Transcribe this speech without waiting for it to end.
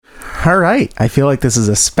All right. I feel like this is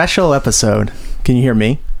a special episode. Can you hear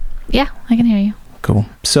me? Yeah, I can hear you. Cool.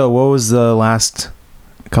 So what was the last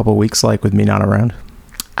couple of weeks like with me not around?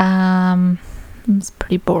 It was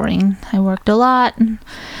pretty boring. I worked a lot.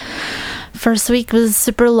 First week was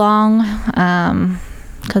super long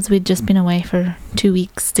because we'd just been away for 2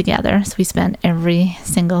 weeks together. So we spent every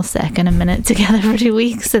single second a minute together for 2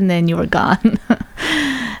 weeks, and then you were gone.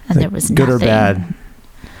 And there was good nothing. or bad?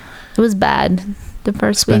 It was bad. The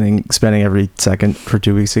first week. Spending every second for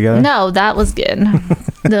 2 weeks together? No, that was good.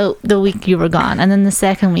 the week you were gone. And then the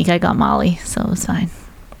second week I got Molly, so it was fine.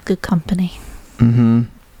 Good company. Mm-hmm.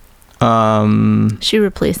 She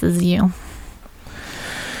replaces you.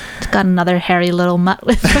 It's got another hairy little mutt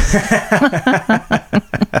with her.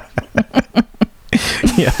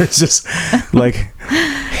 Yeah, it's just like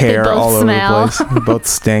hair all smell. over the place. They both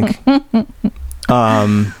stink.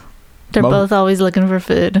 They're both always looking for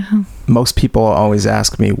food. Most people always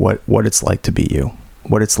ask me what it's like to be you.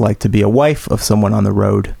 What it's like to be a wife of someone on the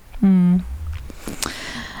road.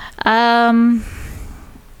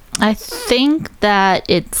 I think that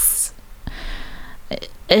it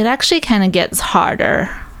actually kind of gets harder.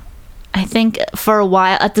 I think for a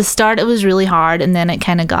while at the start it was really hard, and then it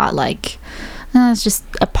kind of got like it's just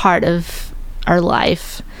a part of our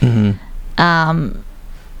life. Mm-hmm.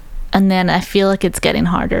 And then I feel like it's getting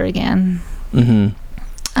harder again.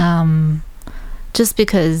 Mm-hmm. Just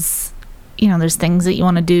because there's things that you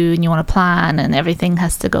want to do and you want to plan, and everything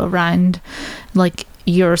has to go around like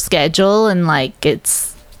your schedule, and like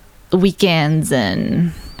it's weekends,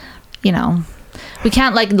 and we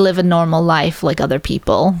can't like live a normal life like other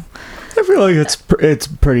people. I feel like it's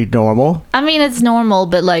pretty normal. I mean, it's normal,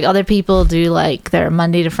 but like other people do like their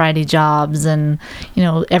Monday to Friday jobs, and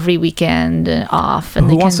every weekend off. And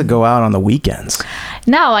who wants to go out on the weekends?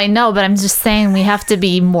 No, I know, but I'm just saying we have to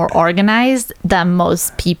be more organized than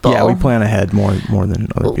most people. Yeah, we plan ahead more than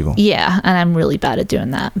other people. Yeah, and I'm really bad at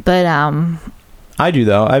doing that. But I do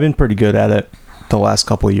though. I've been pretty good at it the last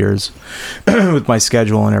couple of years with my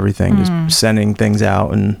schedule and everything, just sending things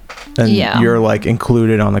out, and you're like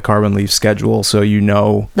included on the Carbon Leaf schedule, so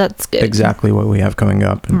that's good. Exactly what we have coming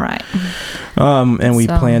up, right. And we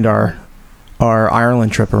planned our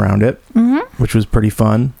Ireland trip around it, which was pretty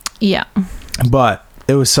fun. Yeah, but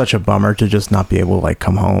it was such a bummer to just not be able to like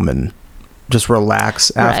come home and just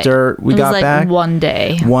relax after we got like back. One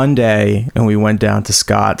day, and we went down to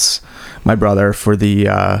Scott's, my brother, for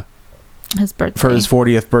his birthday, for his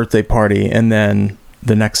 40th birthday party, and then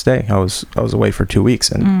the next day I was away for 2 weeks,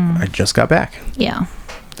 and I just got back. Yeah,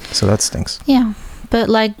 so that stinks. Yeah, but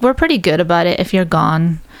like we're pretty good about it. If you're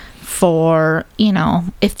gone for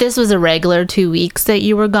if this was a regular 2 weeks that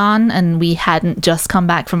you were gone and we hadn't just come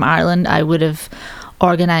back from Ireland, I would have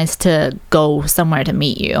organized to go somewhere to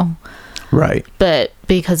meet you, right? But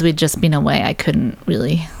because we'd just been away, I couldn't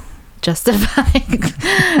really justify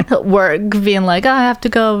work being like, I have to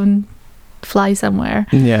go and fly somewhere.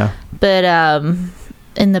 Yeah. But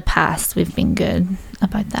in the past we've been good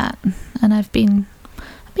about that, and I've been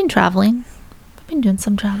traveling. I've been doing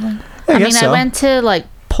some traveling. I went to like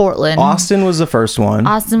Portland. Austin was the first one.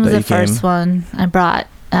 I brought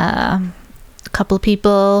a couple of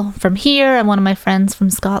people from here, and one of my friends from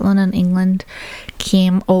Scotland and England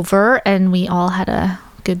came over, and we all had a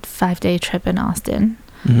good 5-day trip in Austin.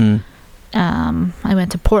 I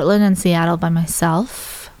went to Portland and Seattle by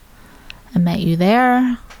myself. I met you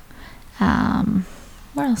there.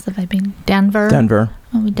 Where else have I been? Denver. I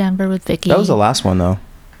went to Denver with Vicky. That was the last one, though.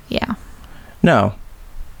 Yeah. No.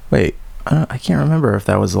 Wait. I can't remember if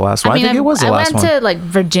that was the last one. I think it was the last one. I went to like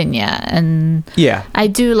Virginia, and yeah, I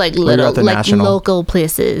do like little like local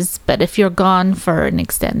places. But if you're gone for an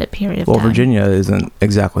extended period of time, Virginia isn't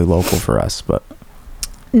exactly local for us, but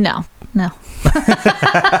no.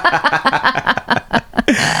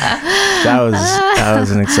 That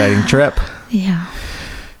was an exciting trip. Yeah.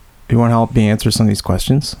 You want to help me answer some of these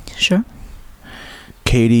questions? Sure.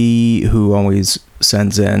 Katie, who always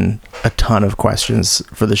sends in a ton of questions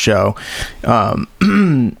for the show,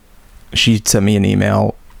 she sent me an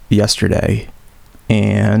email yesterday,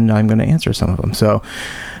 and I'm going to answer some of them. So,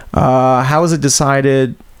 how is it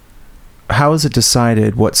decided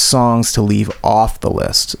what songs to leave off the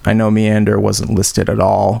list? I know Meander wasn't listed at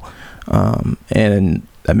all, and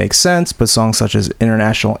that makes sense, but songs such as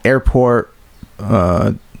International Airport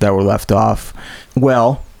that were left off.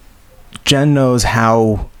 Well, Jen knows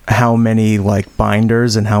how many like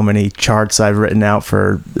binders and how many charts I've written out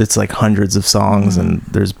for. It's like hundreds of songs, and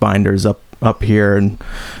there's binders up here, and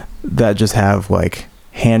that just have like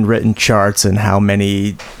handwritten charts and how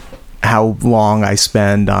long I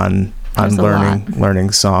spend on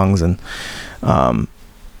learning songs. And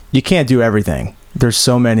you can't do everything. There's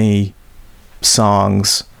so many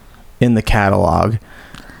songs in the catalog.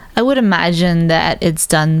 I would imagine that it's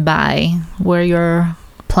done by where you're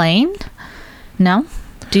playing. No?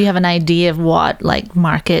 Do you have an idea of what like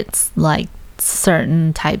markets like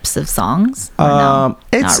certain types of songs? Or no?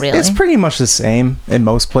 It's Not really. it's pretty much the same in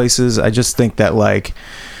most places. I just think that like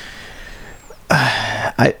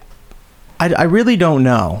I really don't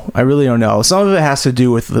know. I really don't know. Some of it has to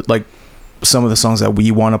do with like some of the songs that we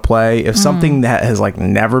want to play. If something that has like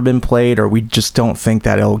never been played, or we just don't think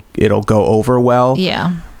that it'll go over well,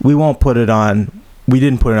 Yeah. we won't put it on. We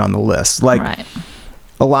didn't put it on the list. Like Right.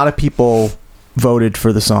 a lot of people voted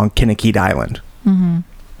for the song Kinnikid Island.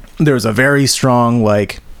 There's a very strong,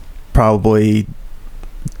 like probably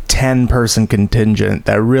 10-person contingent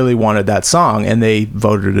that really wanted that song, and they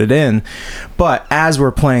voted it in. But as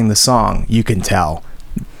we're playing the song, you can tell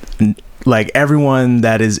like everyone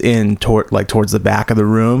that is in towards the back of the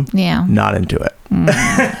room, Yeah. not into it.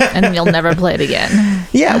 And you'll never play it again.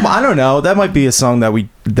 Yeah, well, I don't know. That might be a song that we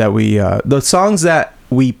the songs that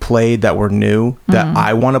we played that were new that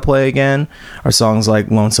I want to play again are songs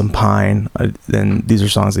like Lonesome Pine. And these are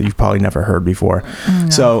songs that you've probably never heard before.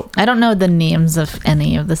 So I don't know the names of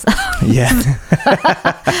any of the songs. yeah,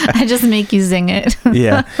 I just make you sing it.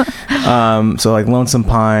 yeah. So like Lonesome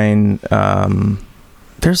Pine.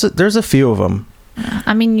 There's a few of them.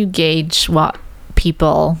 I mean, you gauge what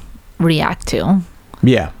people react to.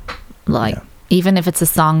 Yeah. Like, Yeah. even if it's a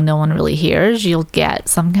song no one really hears, you'll get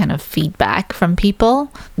some kind of feedback from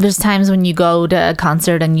people. There's times when you go to a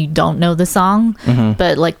concert and you don't know the song,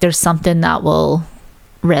 but like there's something that will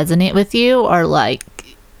resonate with you, or like,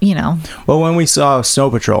 you know, Well, when we saw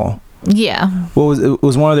Snow Patrol, yeah, it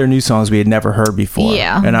was one of their new songs we had never heard before.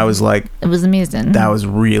 Yeah. And I was like, it was amazing. that was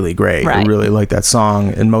really great. I Right. really like that song.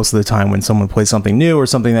 And most of the time when someone plays something new or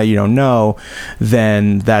something that you don't know,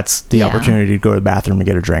 then that's the Yeah. opportunity to go to the bathroom and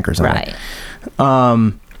get a drink or something.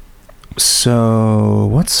 Right. So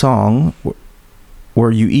what song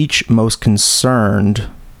were you each most concerned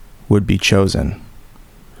would be chosen?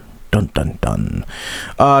 Dun dun dun.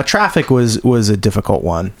 Traffic was a difficult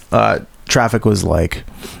one. Traffic was like,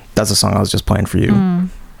 that's a song I was just playing for you.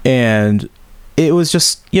 And it was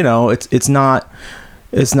just, you know, it's not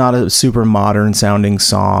a super modern sounding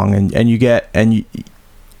song, and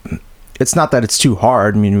it's not that it's too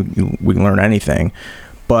hard. I mean, we can learn anything,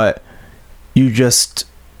 but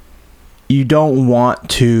you don't want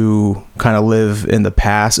to kind of live in the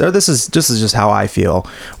past. Or this is just how I feel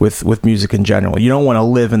with music in general. You don't want to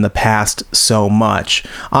live in the past so much.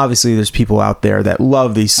 Obviously, there's people out there that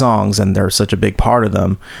love these songs and they're such a big part of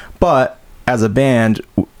them. But as a band,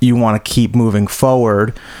 you want to keep moving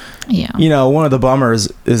forward. Yeah. You know, one of the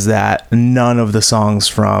bummers is that none of the songs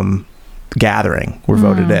from Gathering were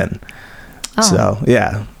voted in. Oh. So,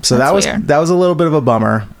 yeah. So That's that weird. was a little bit of a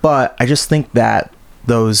bummer, but I just think that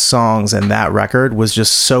those songs and that record was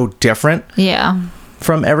just so different Yeah.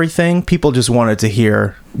 from everything. People just wanted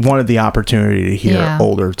the opportunity to hear Yeah.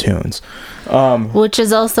 older tunes. Which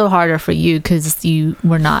is also harder for you because you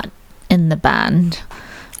were not in the band.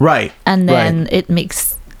 Right. And then right. it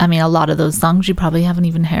makes, I mean, a lot of those songs you probably haven't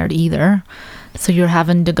even heard either. So you're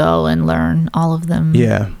having to go and learn all of them.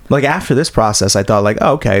 Yeah. Like after this process, I thought like,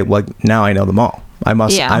 oh, okay, like now I know them all. I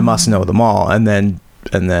must know them all. And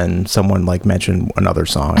then someone like mentioned another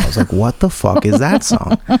song. I was like, what the fuck is that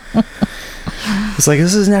song? It's like,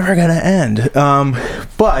 this is never going to end.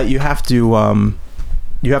 But you have to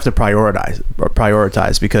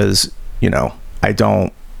prioritize because, you know, I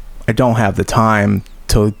don't have the time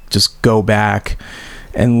to just go back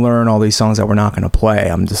and learn all these songs that we're not going to play.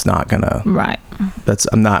 I'm just not going to. Right.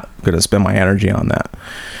 I'm not going to spend my energy on that.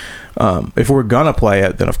 If we're going to play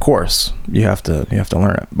it, then of course you have to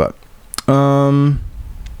learn it. But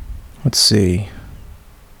let's see.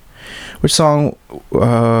 Which song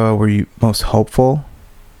were you most hopeful?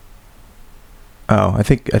 Oh, I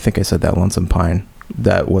think I said that Lonesome Pine.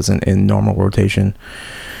 That wasn't in normal rotation.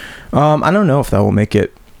 I don't know if that will make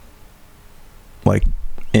it like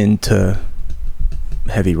into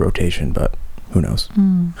heavy rotation, but who knows.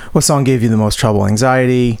 What song gave you the most trouble?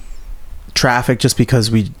 Anxiety, Traffic, just because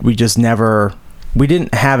we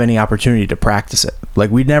didn't have any opportunity to practice it.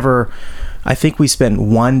 Like I think we spent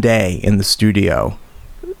one day in the studio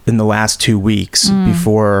in the last 2 weeks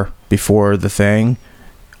before the thing.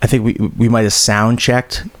 I think we might have sound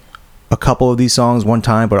checked a couple of these songs one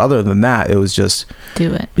time, but other than that, it was just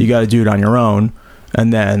Do it. you got to do it on your own,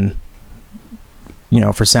 and then, you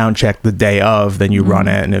know, for sound check the day of, then you run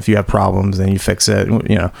it, and if you have problems, then you fix it.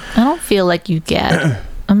 You know, I don't feel like you get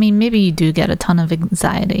I mean, maybe you do get a ton of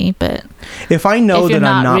anxiety, but if I know if you're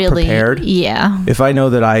that I'm not really prepared, yeah. if I know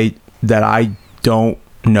that I don't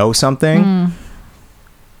know something,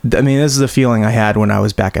 I mean, this is the feeling I had when I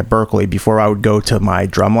was back at Berkeley before I would go to my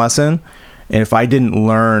drum lesson. And if I didn't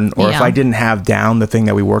learn, or if Yeah. I didn't have down the thing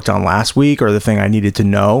that we worked on last week, or the thing I needed to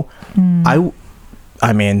know,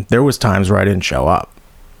 I mean, there was times where I didn't show up.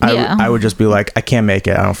 Yeah. I would just be like, I can't make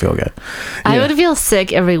it. I don't feel good. I Yeah. would feel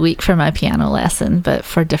sick every week for my piano lesson, but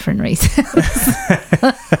for different reasons.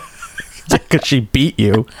 Because she beat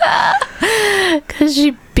you. Because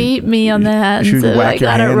she beat me on the hand. She would So I whack your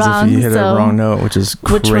got it hands wrong. if you hit so, a wrong note, which is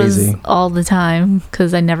which crazy. was all the time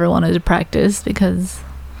because I never wanted to practice because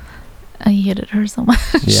I hated her so much.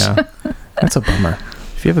 Yeah, that's a bummer.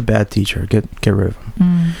 If you have a bad teacher, get rid of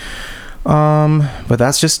them. But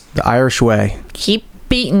that's just the Irish way. Keep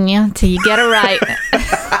beating you till you get it right.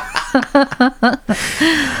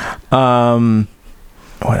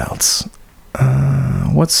 What else?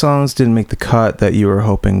 What songs didn't make the cut that you were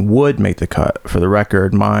hoping would make the cut? For the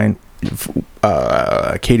record, mine,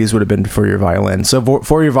 Katie's would have been For Your Violin. So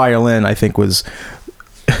For Your Violin, I think was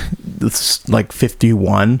like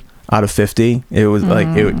 51 out of 50. It was like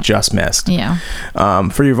it just missed. Yeah.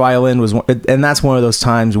 For Your Violin was one, and that's one of those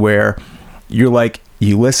times where you're like,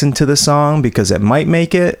 you listen to the song because it might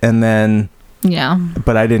make it, and then Yeah.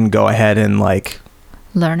 but I didn't go ahead and like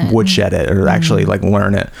Learn it. woodshed it or actually like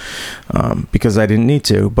learn it because I didn't need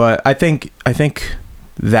to. But I think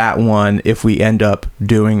that one, if we end up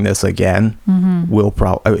doing this again, it'll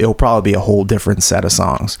probably be a whole different set of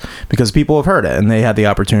songs because people have heard it and they had the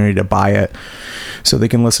opportunity to buy it so they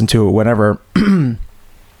can listen to it whenever.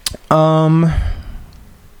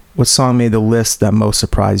 What song made the list that most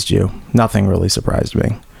surprised you? Nothing really surprised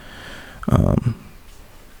me.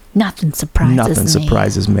 Nothing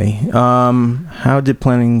surprises me. How did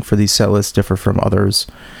planning for these set lists differ from others?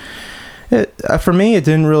 For me, it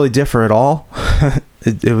didn't really differ at all.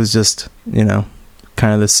 It was just,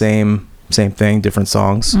 kind of the same thing, different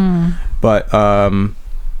songs. But I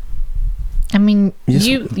mean,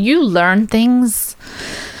 you learn things.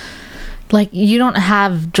 Like, you don't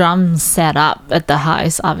have drums set up at the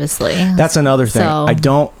house, obviously. That's another thing.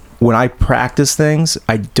 So, when I practice things,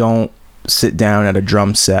 I don't sit down at a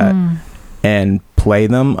drum set and play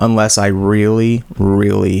them unless I really,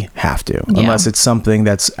 really have to. Yeah. Unless it's something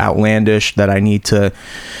that's outlandish that I need to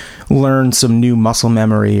learn some new muscle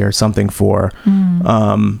memory or something for.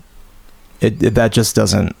 That just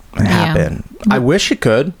doesn't happen. I wish it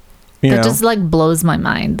could. That just like blows my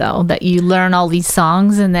mind though, that you learn all these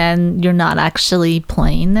songs and then you're not actually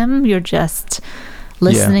playing them. You're just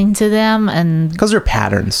listening to them, and because they're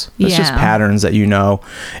patterns. It's just patterns that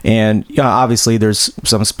and obviously there's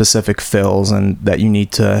some specific fills and that you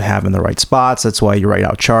need to have in the right spots. That's why you write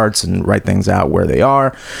out charts and write things out where they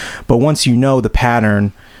are. But once you know the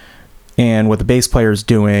pattern and what the bass player is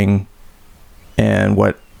doing and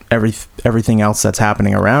what everything else that's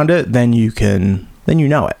happening around it, then you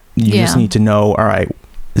know it. You just need to know, all right,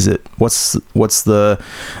 what's the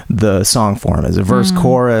song form? Is it verse,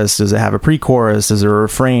 chorus? Does it have a pre-chorus? Is there a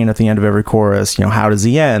refrain at the end of every chorus? How does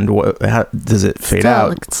he end? How does it fade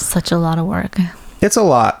out? It's such a lot of work. It's a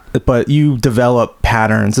lot, but you develop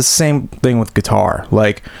patterns. It's the same thing with guitar.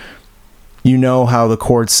 Like, how the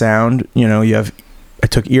chords sound. I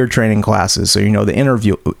took ear training classes, so the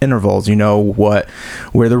intervals.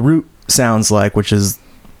 Where the root sounds like, which is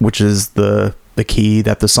the key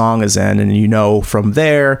that the song is in, and from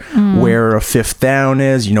there where a fifth down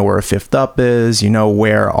is, where a fifth up is,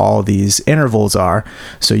 where all these intervals are,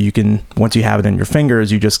 so you can, once you have it in your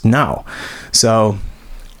fingers, you just know. So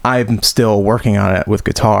I'm still working on it with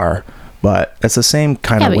guitar, but it's the same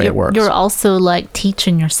kind of way it works. You're also like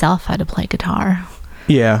teaching yourself how to play guitar.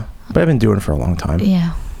 Yeah, but I've been doing it for a long time.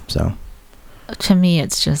 Yeah. So to me,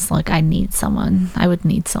 it's just like I would need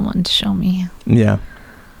someone to show me. Yeah.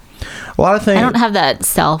 A lot of things. I don't have that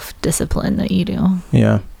self-discipline that you do.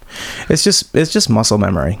 Yeah. It's just muscle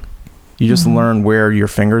memory. You just learn where your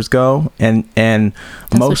fingers go, and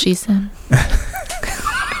that's what she said.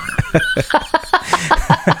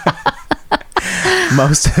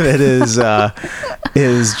 Most of it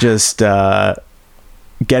is just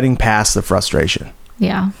getting past the frustration.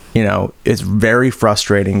 Yeah. It's very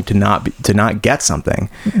frustrating to not get something,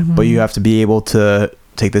 but you have to be able to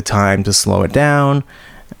take the time to slow it down.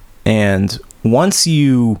 And once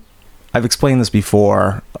I've explained this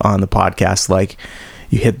before on the podcast, like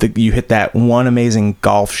you hit that one amazing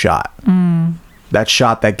golf shot, that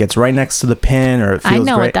shot that gets right next to the pin, or it feels great. I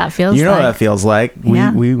know what that feels like. You know what that feels like.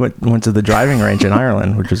 Yeah. We went to the driving range in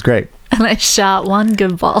Ireland, which was great. And I shot one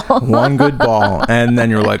good ball. One good ball, and then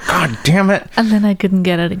you're like, God damn it. And then I couldn't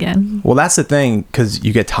get it again. Well, that's the thing, because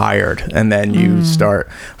you get tired, and then you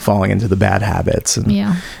start falling into the bad habits, and, Yeah.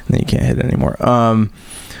 and then you can't hit it anymore.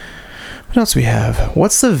 What else we have?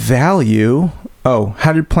 What's the value? Oh,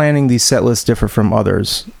 how did planning these set lists differ from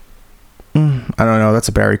others? I don't know. That's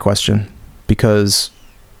a Barry question, because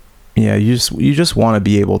yeah, you just want to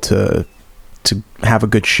be able to have a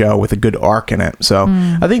good show with a good arc in it. So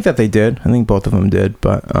I think that they did. I think both of them did.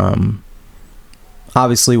 But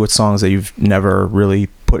obviously, with songs that you've never really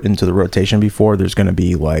put into the rotation before, there's going to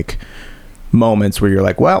be like moments where you're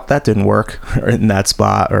like, well, that didn't work in that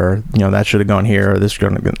spot, or that should have gone here, or this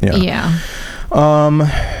should have gone. Yeah.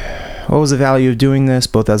 What was the value of doing this,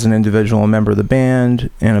 both as an individual member of the band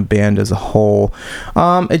and a band as a whole?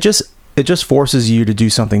 It just forces you to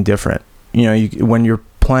do something different. When you're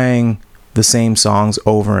playing the same songs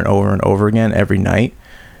over and over and over again every night,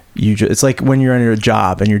 it's like when you're in your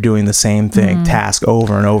job and you're doing the same task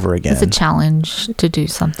over and over again. It's a challenge to do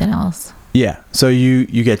something else. Yeah, so you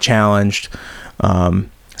get challenged.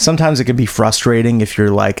 Sometimes it can be frustrating if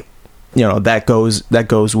you're like, that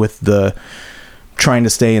goes with the trying to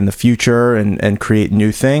stay in the future and create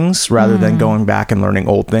new things rather than going back and learning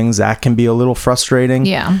old things. That can be a little frustrating.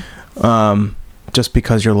 Yeah. Just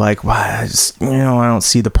because you're like, wow, I don't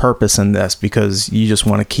see the purpose in this, because you just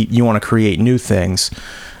want to create new things.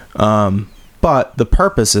 But the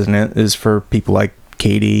purpose in it is for people like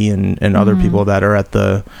Katie and other people that are at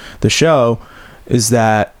the show, is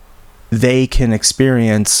that they can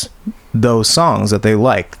experience those songs that they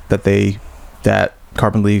like, that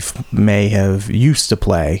Carbon Leaf may have used to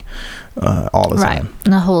play all the time. Right.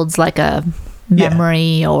 And it holds like a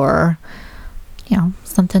memory or,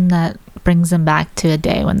 something that brings them back to a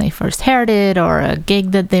day when they first heard it, or a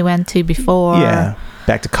gig that they went to before. Yeah.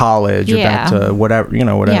 Back to college or back to whatever,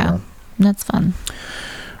 whatever. Yeah. That's fun.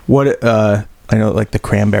 What, I know, like the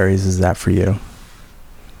Cranberries, is that for you?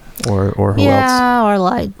 Or who else? Yeah, or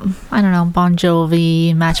like, I don't know, Bon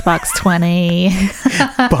Jovi, Matchbox 20.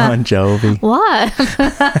 Bon Jovi. What?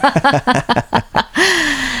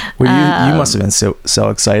 Well, you must have been so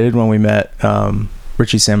excited when we met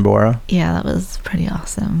Richie Sambora. Yeah, that was pretty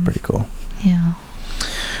awesome. Pretty cool. Yeah.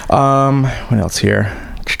 What else here?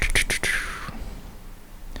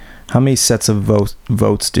 How many sets of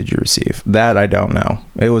votes did you receive? That I don't know.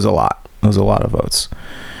 It was a lot. It was a lot of votes.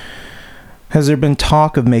 Has there been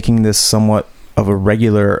talk of making this somewhat of a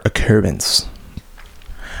regular occurrence?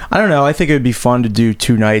 I don't know. I think it would be fun to do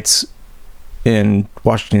 2 nights in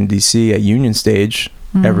Washington, D.C. at Union Stage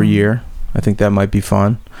every year. I think that might be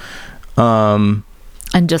fun.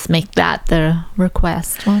 And just make that the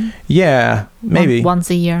request one? Yeah, maybe. Once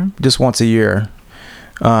a year? Just once a year.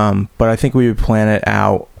 But I think we would plan it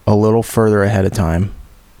out a little further ahead of time.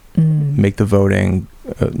 Make the voting,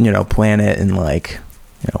 plan it in like,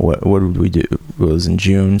 what did we do? It was in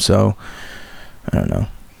June, so I don't know,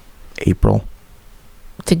 April.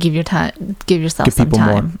 To give yourself some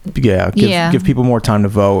time. Give people more time to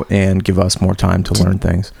vote and give us more time to learn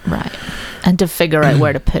things. Right. And to figure out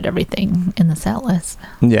where to put everything in the set list.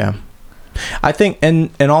 Yeah. I think,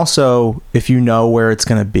 and also if you know where it's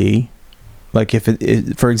going to be, like if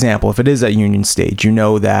it, for example, if it is at Union Stage,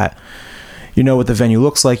 that you know what the venue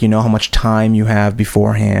looks like, how much time you have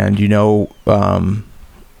beforehand,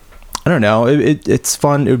 I don't know. It's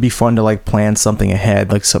fun. It would be fun to like plan something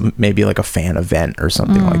ahead, like maybe like a fan event or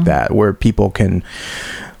something like that, where people can,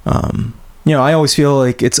 I always feel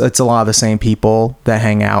like it's a lot of the same people that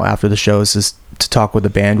hang out after the shows just to talk with the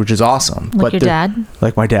band, which is awesome. Like your dad?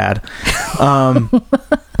 Like my dad.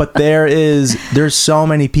 But there's so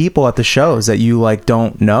many people at the shows that you like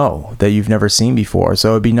don't know, that you've never seen before.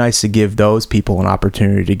 So it'd be nice to give those people an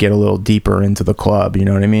opportunity to get a little deeper into the club. You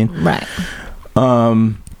know what I mean? Right.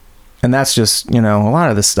 And that's just, a lot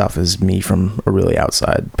of this stuff is me from a really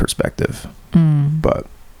outside perspective. But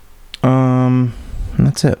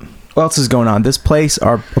that's it. What else is going on? This place,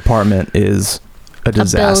 our apartment, is a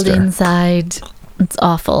disaster. A building side. It's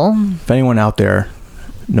awful. If anyone out there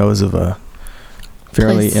knows of a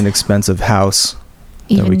fairly inexpensive house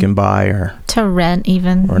that we can buy, or to rent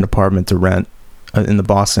even, or an apartment to rent in the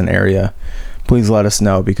Boston area, please let us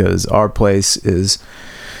know, because our place is...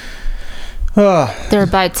 They're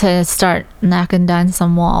about to start knocking down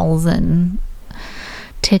some walls and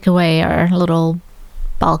take away our little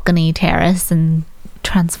balcony terrace and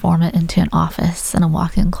transform it into an office and a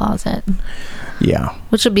walk-in closet. Yeah.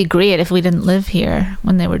 Which would be great if we didn't live here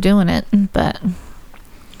when they were doing it, but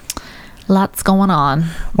lots going on.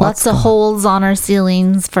 Lots of holes on our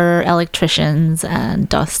ceilings for electricians and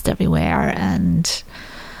dust everywhere, and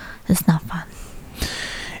it's not fun.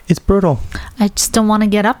 It's brutal. I just don't want to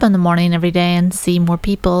get up in the morning every day and see more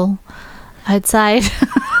people outside.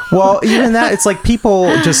 Well, even that, it's like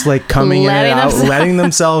people just like coming in and out, letting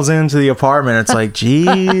themselves into the apartment. It's like,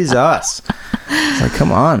 Jesus. It's like,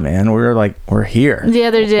 come on, man. We're here. The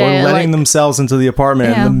other day, or letting themselves into the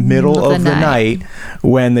apartment in the middle of the night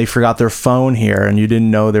when they forgot their phone here and you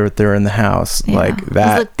didn't know they're in the house. Yeah. Like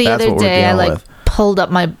that. Like the that's other what day, we're dealing with. Pulled up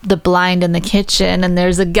the blind in the kitchen and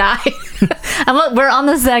there's a guy. We're on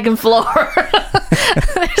the second floor.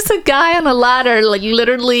 There's a guy on a ladder, like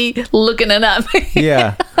literally looking at me.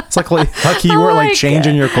 Yeah, it's like you weren't like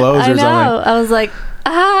changing your clothes or something. I was like,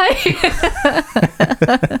 hi.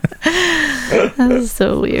 That was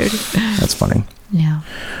so weird. That's funny. Yeah.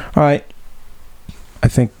 All right, I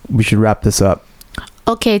think we should wrap this up.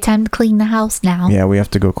 Okay, time to clean the house now. Yeah, we have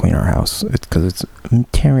to go clean our house. It's because it's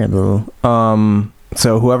terrible.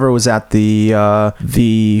 So whoever was at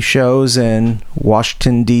the shows in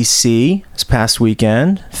Washington D.C. this past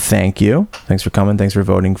weekend, thank you. Thanks for coming. Thanks for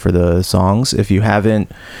voting for the songs. If you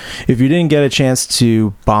didn't get a chance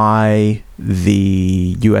to buy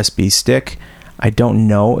the USB stick, I don't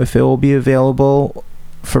know if it will be available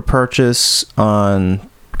for purchase on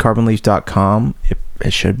carbonleaf.com.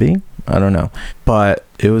 It should be. I don't know, but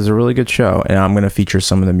it was a really good show, and I'm going to feature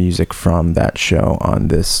some of the music from that show on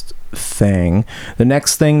this thing. The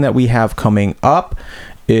next thing that we have coming up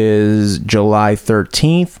is July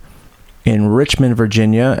 13th in Richmond,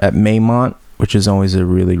 Virginia at Maymont, which is always a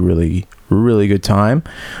really, really, really good time.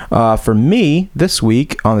 For me, this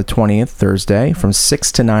week on the 20th, Thursday, from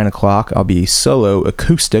 6 to 9 o'clock, I'll be solo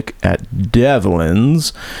acoustic at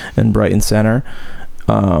Devlin's in Brighton Center.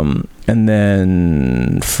 And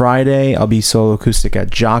then Friday, I'll be solo acoustic at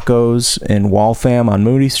Jocko's in Waltham on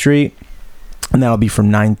Moody Street. And that'll be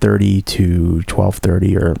from 9:30 to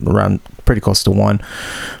 12:30 or around pretty close to 1.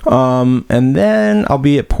 And then I'll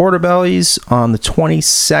be at Portobello's on the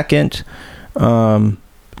 22nd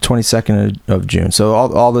of June. So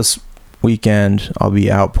all this weekend, I'll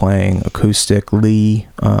be out playing acoustically.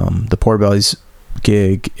 The Portobello's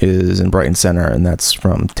gig is in Brighton Center, and that's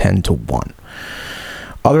from 10 to 1.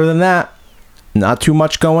 Other than that, not too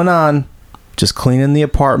much going on. Just cleaning the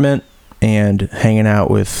apartment and hanging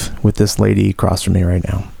out with this lady across from me right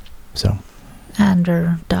now. So. And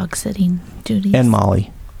her dog sitting duties. And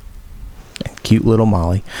Molly. Cute little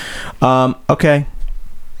Molly. Okay.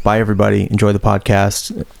 Bye, everybody. Enjoy the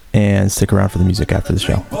podcast. And stick around for the music after the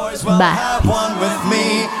show. Bye. One with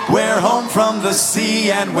me. We're home from the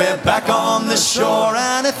sea and we're back on the shore.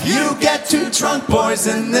 And if you get too drunk, boys,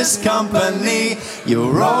 in this company, you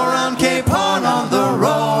roar around Cape Horn on the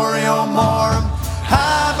Rory O'More.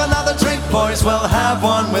 Have another drink, boys, well, have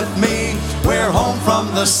one with me. We're home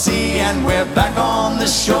from the sea and we're back on the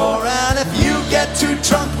shore. And if you get too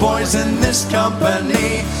drunk, boys, in this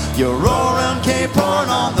company, you roar around Cape Horn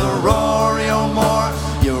on the Rory O'More.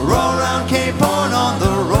 You roar around Cape Horn on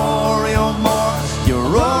the Rory O'More. You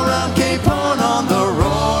roar around Cape Horn on the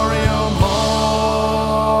Rory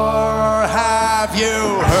O'More. Have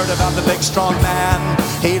you heard about the big strong man?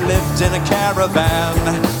 He lived in a caravan.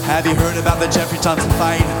 Have you heard about the Jeffrey Thompson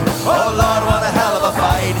fight? Oh Lord, what a hell of a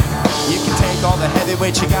fight. You can take all the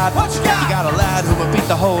heavyweights you got. What you got? You got a lad who will beat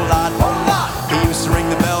the whole lot. He used to ring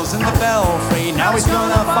the bells in the belfry. Now he's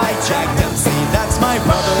gonna fight Jack Dempsey. That's my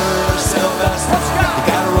brother, Sylvester. He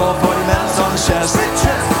got a roll 40 medals on his chest.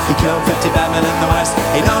 He killed 50 bad men in the West.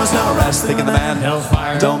 He knows no rest. Think of the man.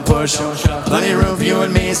 Don't push. Plenty of room for you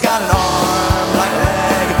and me. He's got an arm like a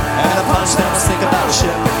leg and a punch that was think about a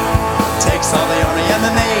ship. Takes all the army and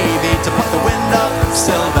the navy to put the wind up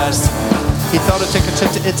Sylvester. He thought he'd take a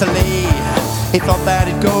trip to Italy. He thought that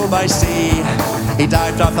he'd go by sea. He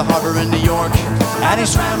dived off the harbor in New York and he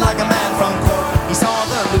swam like a man from Cork. He saw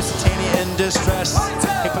the Lusitania in distress.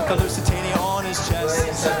 He put the Lusitania on his chest.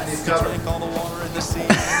 He drank all the water in the sea.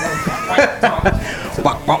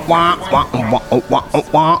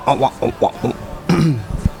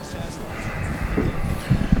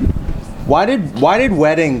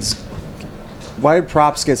 Why did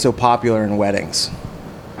props get so popular in weddings?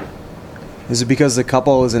 Is it because the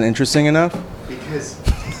couple isn't interesting enough? Because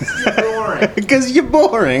you're boring. Because you're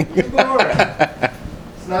boring. You're boring.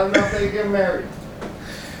 It's not enough that you get married.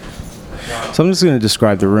 So I'm just going to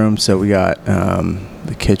describe the room. So we got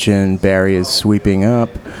the kitchen. Barry is sweeping up.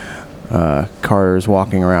 Carter's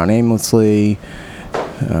walking around aimlessly.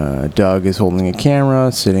 Doug is holding a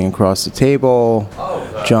camera, sitting across the table.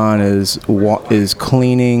 John is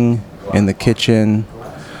cleaning in the kitchen.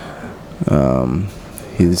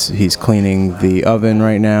 He's cleaning the oven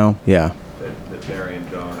right now. Yeah. That Barry and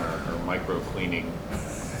John are micro cleaning.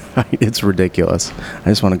 It's ridiculous. I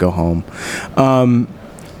just want to go home.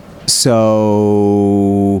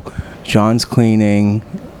 So John's cleaning,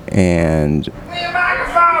 and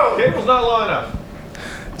Cable's not long enough.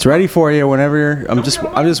 it's ready for you whenever you're. I'm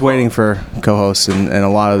just waiting for co-hosts, and a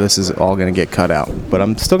lot of this is all going to get cut out, but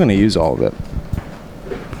I'm still going to use all of it.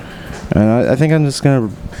 And I think I'm just gonna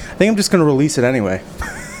release it anyway.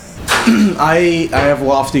 I have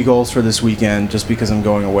lofty goals for this weekend just because I'm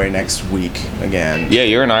going away next week again. Yeah,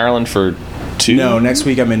 you're in Ireland for 2? No, next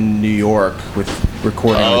week I'm in New York with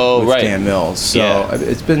recording with right. Dan Mills. So Yeah.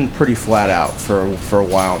 it's been pretty flat out for a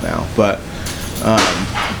while now. But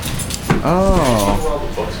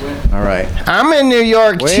all right. I'm in New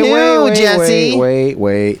York Jesse.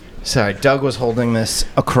 Wait. Sorry, Doug was holding this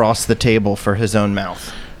across the table for his own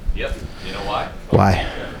mouth. Yep. You know why? Why?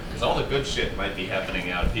 Because all the good shit might be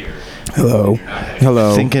happening out here. Hello.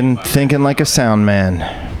 Thinking like a sound man.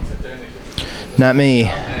 Not me.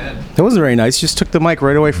 That wasn't very nice. You just took the mic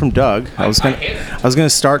right away from Doug. I was gonna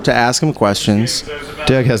start to ask him questions.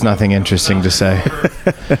 Doug has nothing interesting to say.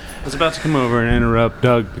 I was about to come over and interrupt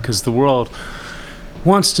Doug because the world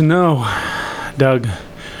wants to know, Doug,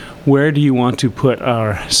 where do you want to put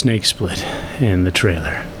our snake split in the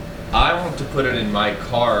trailer? I want to put it in my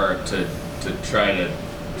car to try to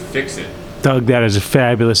fix it. Doug, that is a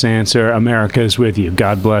fabulous answer. America is with you.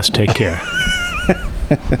 God bless. Take care.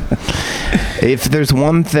 If there's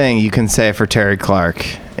one thing you can say for Terry Clark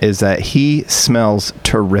is that he smells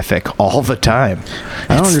terrific all the time.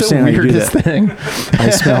 I don't understand how you do that. Thing.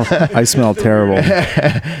 I smell terrible.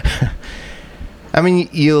 I mean,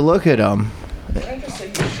 you look at him, and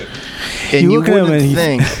You look at him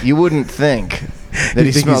and you wouldn't think that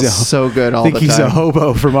he think smells he's so good all the time. He's a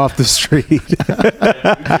hobo from off the street.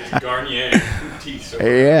 Garnier fruit tea.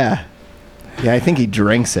 Yeah. Yeah, I think he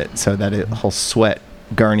drinks it so that he'll sweat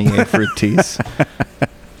Garnier fruit teas.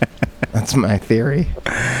 That's my theory.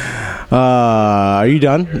 Are you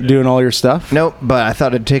done doing all your stuff? Nope, but I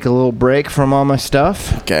thought I'd take a little break from all my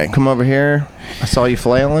stuff. Okay. Come over here. I saw you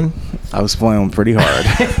flailing. I was flailing pretty hard.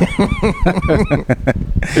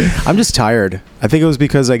 I'm just tired. I think it was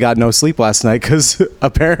because I got no sleep last night because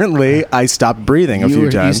apparently I stopped breathing a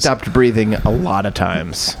few times. You stopped breathing a lot of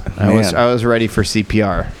times. I Man. was ready for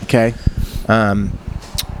CPR. Okay.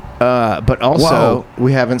 But also,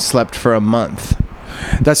 we haven't slept for a month.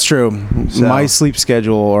 That's true. So- My sleep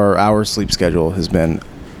schedule or our sleep schedule has been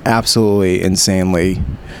absolutely insanely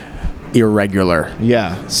irregular.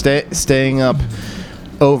 Yeah, staying up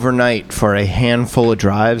overnight for a handful of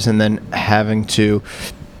drives and then having to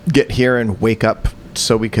get here and wake up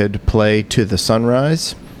so we could play to the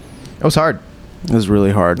sunrise. It was hard. It was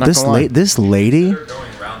really hard. Not gonna lie. This lady, They're going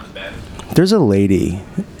around the bend. there's a lady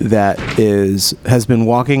that has been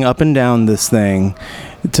walking up and down this thing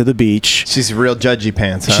to the beach. She's real judgy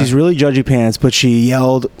pants, huh? She's really judgy pants, but she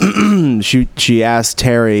yelled. she asked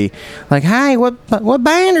Terry, like, "Hey, what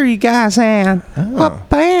band are you guys in? What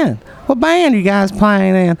band are you guys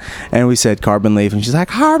playing in?" And we said Carbon Leaf, and she's like,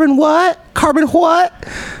 "Carbon what? Carbon what?"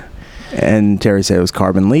 And Terry said it was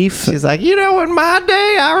Carbon Leaf. She's like, in my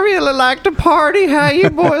day, I really like to party. How you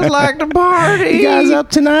boys like to party? You guys up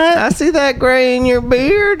tonight? I see that gray in your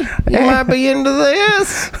beard. You might be into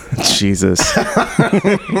this. Jesus. That's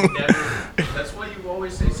why you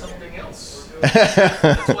always say something else.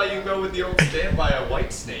 That's why you go with the old stand by a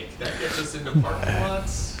white snake. That gets us into parking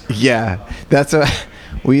lots. Yeah, that's what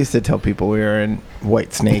we used to tell people we were in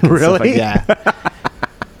White Snake. And stuff Really? like, yeah.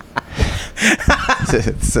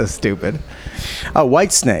 It's so stupid. A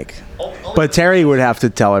White Snake. But Terry would have to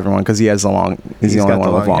tell everyone because he has he's the only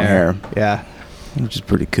one with long hair, Yeah. which is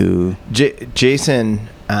pretty cool. Jason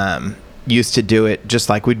used to do it just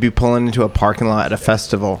like we'd be pulling into a parking lot at a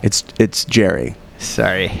festival. It's Jerry.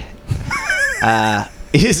 Sorry.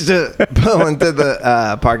 He used to pull into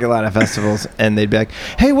the parking lot at festivals, and they'd be like,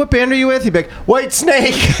 "Hey, what band are you with?" He'd be like, "White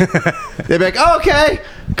Snake." They'd be like, oh, "Okay,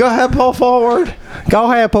 go ahead, pull forward."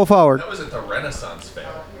 Go ahead, pull forward. That was at the Renaissance Fair.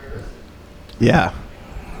 Yeah.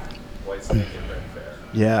 White Snake and Red Fair.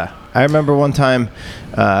 Yeah, I remember one time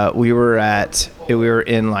we were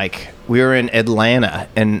in Atlanta,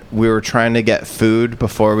 and we were trying to get food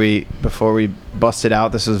before we busted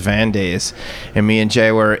out. This was Van Days, and me and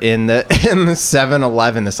Jay were in the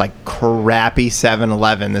 7-Eleven, this like crappy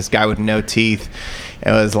 7-Eleven. This guy with no teeth.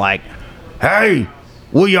 It was like, "Hey,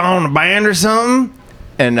 were you on a band or something?"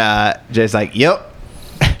 And Jay's like, "Yep."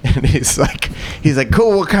 And he's like,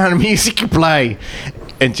 "Cool, what kind of music you play?"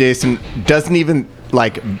 And Jason doesn't even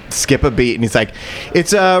like skip a beat, and he's like,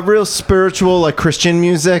 "It's real spiritual, like Christian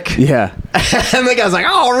music." Yeah. And the guy's like,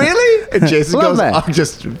 "Oh, really?" And Jason Love goes that. off,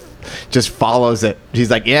 just just follows it. He's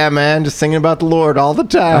like, yeah, man, just singing about the Lord all the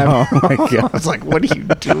time. Oh my I god! was like, what are you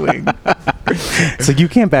doing? It's like you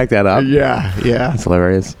can't back that up. Yeah. It's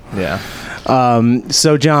hilarious. Yeah.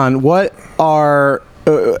 So John, what are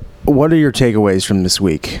your takeaways from this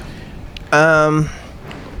week? Well,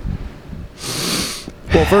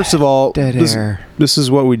 first of all, Dead air. this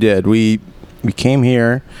is what we did. We came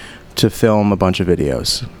here to film a bunch of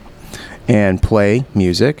videos and play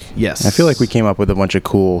music. Yes. I feel like we came up with a bunch of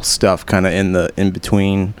cool stuff kind of in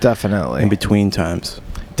between Definitely. times.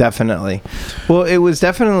 Definitely. Well, it was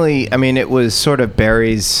definitely, I mean, it was sort of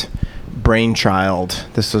Barry's brainchild.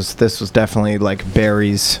 This was definitely like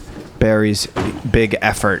Barry's big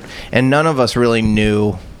effort. And none of us really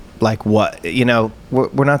knew like what, you know,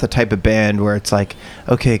 we're not the type of band where it's like,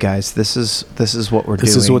 okay guys, this is what we're doing.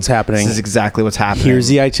 This is what's happening. This is exactly what's happening. Here's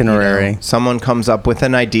the itinerary. You know, someone comes up with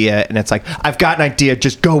an idea and it's like, I've got an idea,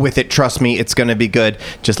 just go with it, trust me, it's going to be good,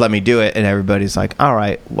 just let me do it. And everybody's like, all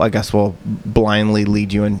right, well, I guess we'll blindly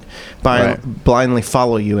lead you and blindly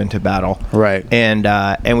follow you into battle. Right.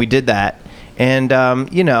 And we did that. And,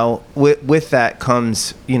 you know, with that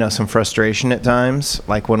comes, you know, some frustration at times.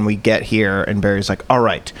 Like when we get here and Barry's like, all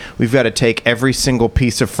right, we've got to take every single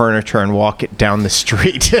piece of furniture and walk it down the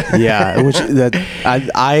street. Yeah, which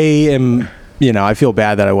I am, you know, I feel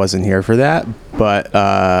bad that I wasn't here for that, but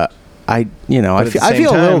I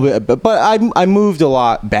feel a little bit, but I moved a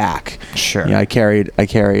lot back. Sure. Yeah, I carried 3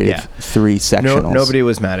 sectionals. Nobody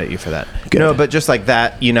was mad at you for that. Good. No, but just like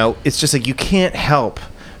that, you know, it's just like you can't help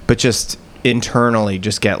but just internally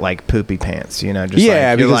just get like poopy pants, you know, just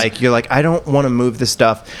you're like I don't want to move this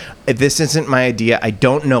stuff. This isn't my idea. I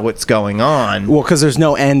don't know what's going on. Well, because there's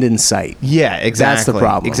no end in sight. Yeah, exactly. That's the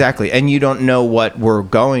problem. Exactly. And you don't know what we're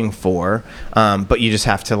going for, but you just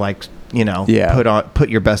have to like, you know, put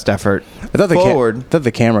your best effort forward. I thought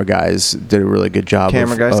the camera guys did a really good job.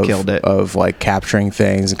 Camera guys killed it of like capturing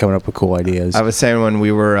things and coming up with cool ideas. I was saying when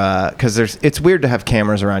we were, because it's weird to have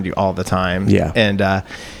cameras around you all the time. Yeah. And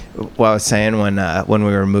what I was saying when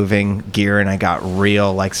we were moving gear and I got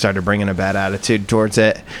real, like started bringing a bad attitude towards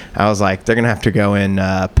it, I was like, they're gonna have to go in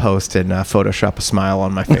post and Photoshop a smile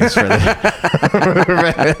on my face for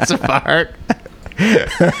this part.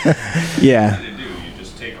 Yeah. What do? You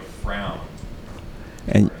just take a frown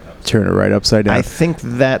And turn it right upside down. I think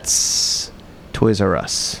that's Toys R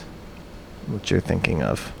Us, what you're thinking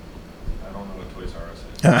of. I don't know what Toys R Us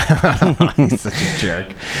is. He's such a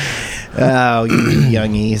jerk. Oh, you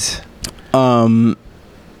youngies.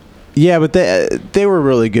 Yeah, but they were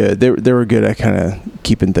really good. They were good at kind of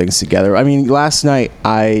keeping things together. I mean, last night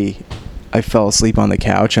I fell asleep on the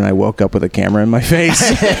couch and I woke up with a camera in my face.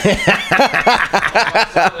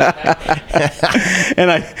 And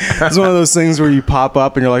it's one of those things where you pop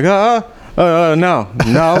up and you're like, no. I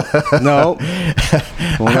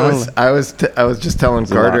was just telling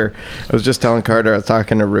Carter. I was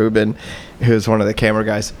talking to Ruben, who's one of the camera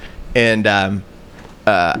guys, and I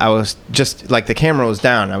was just like, the camera was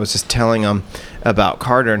down. I was just telling him about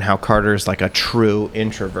Carter and how Carter's like a true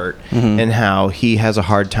introvert, and how he has a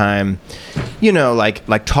hard time, you know,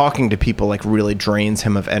 like talking to people like really drains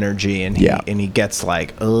him of energy, and he gets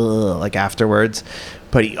like afterwards.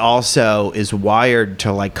 But he also is wired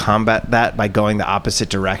to like combat that by going the opposite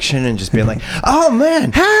direction and just being like, oh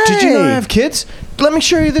man, hey, did you know I have kids? Let me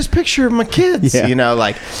show you this picture of my kids. Yeah. You know,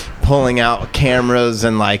 like pulling out cameras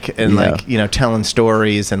and like, you know, telling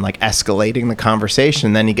stories and like escalating the conversation.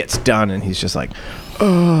 And then he gets done and he's just like,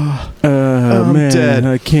 I'm man, dead.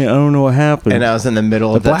 I don't know what happened. And I was in the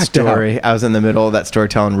middle of that blacked out. story. I was in the middle of that story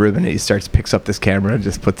telling Ruben, and he picks up this camera and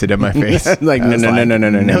just puts it in my face. Like, no,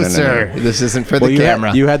 sir. This isn't for the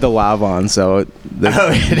camera. You had the lav on, so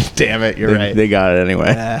damn it, you're right. They got it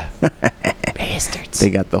anyway. Bastards. They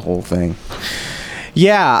got the whole thing.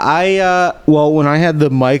 Yeah, when I had the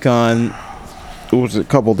mic on, it was a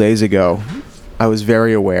couple days ago, I was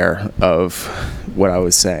very aware of what I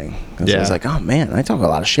was saying. I was like, oh man, I talk a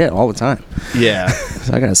lot of shit all the time. Yeah.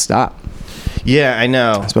 So I gotta stop. Yeah, I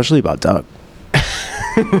know. Especially about Doug.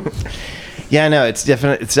 Yeah, I know. It's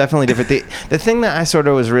definitely different. The thing that I sort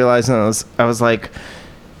of was realizing I was like,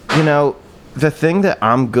 you know, the thing that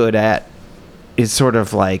I'm good at is sort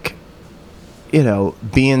of like, you know,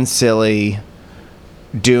 being silly,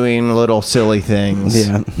 doing little silly things.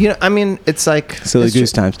 Yeah. You know, I mean, it's like Silly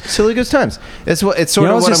goose times. Silly goose times. It's sort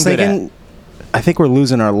of what I'm good at. I think we're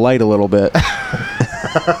losing our light a little bit. What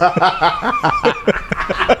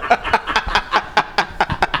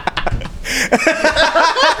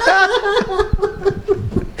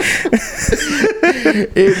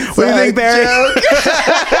do you think, Barry?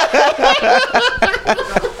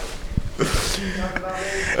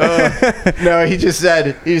 No, he just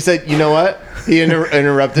said, you know what? He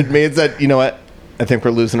interrupted me and said, you know what? I think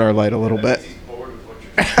we're losing our light a little bit.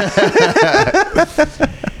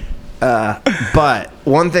 But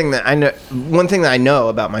one thing that I know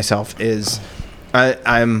about myself is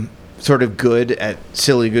I'm sort of good at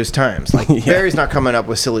silly goose times. Like Barry's not coming up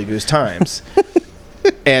with silly goose times,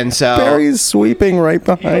 and so Barry's sweeping right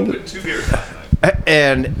behind Put it. 2 beers last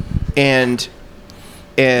night.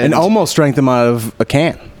 and almost drank them out of a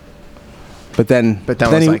can. But then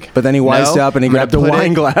he wised up and he grabbed a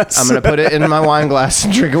wine glass. I'm going to put it in my wine glass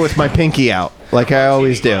and drink it with my pinky out, like I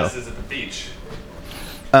always do. Glasses at the beach.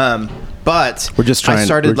 But We're just trying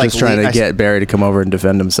to get Barry to come over and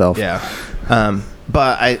defend himself. Yeah.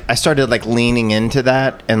 But I started like leaning into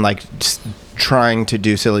that and like just trying to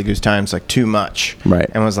do silly goose times like too much. Right.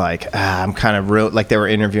 And was like, I'm kind of like they were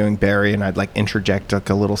interviewing Barry and I'd like interject like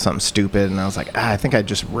a little something stupid and I was like, I think I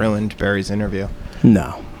just ruined Barry's interview.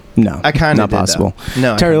 No, I kind of not possible.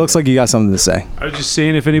 No, Terry, looks like you got something to say. I was just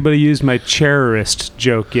seeing if anybody used my chairist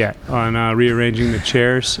joke yet on rearranging the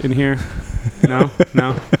chairs in here. No?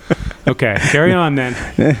 Okay, carry on then.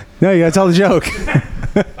 No, you gotta tell the joke.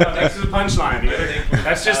 That's the punchline.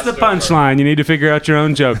 That's just the punchline. You need to figure out your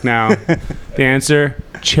own joke now. The answer,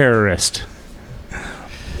 chairist.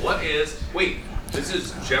 What is... Wait, this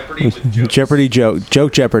is Jeopardy with jokes. Jeopardy joke Jeopardy.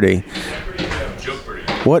 Jeopardy with Jeopardy.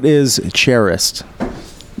 What is chairist?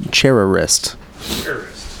 Chairist.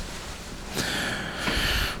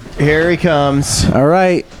 Here he comes, All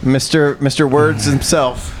right. Mr. Words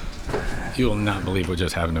himself. You will not believe what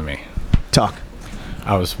just happened to me. Talk.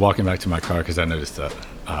 I was walking back to my car because I noticed that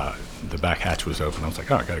the back hatch was open. I was like,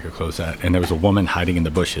 oh, I gotta go close that. And there was a woman hiding in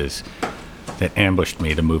the bushes that ambushed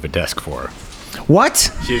me to move a desk for her. What?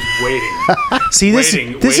 She's waiting. See, this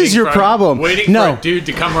is your problem. Waiting for a dude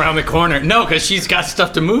to come around the corner. No, because she's got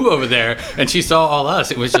stuff to move over there, and she saw all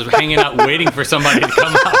us. It was just hanging out, waiting for somebody to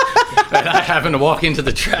come up. And I happened to walk into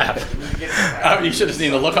the trap. You should have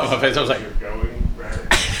seen the look on my face. I was like,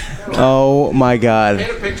 Oh my God.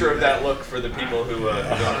 Paint a picture of that look for the people who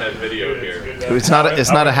don't have video here. It's not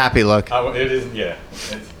a happy look. it isn't. Yeah,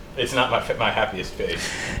 it's not my happiest face.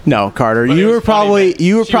 No, Carter, But it you was were funny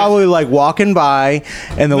that probably like walking by,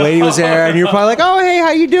 and the lady was there, and you were probably like, "Oh, hey,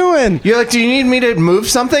 how you doing?" You're like, do you need me to move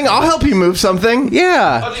something? I'll help you move something.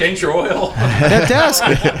 Yeah, Change your oil. that desk.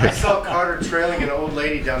 I saw Carter trailing an old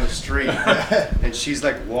lady down the street, and she's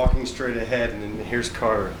like walking straight ahead, and then here's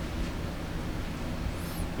Carter.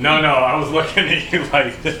 No, I was looking at you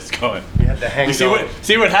like this, going. You had to hang You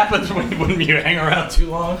see what happens when you hang around too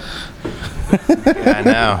long? I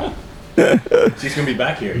know. She's gonna be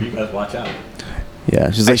back here. You guys watch out. Yeah,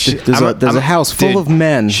 she's like, there's a house full dude, of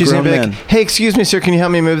men. She's gonna grown be like, men. hey, excuse me, sir, can you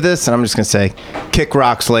help me move this? And I'm just gonna say, kick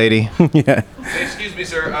rocks, lady. Yeah. Hey, excuse me,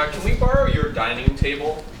 sir. Can we borrow your dining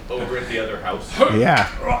table over at the other house? Yeah.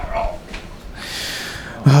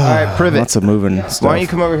 All right, Privet. Lots of moving stuff. Why don't you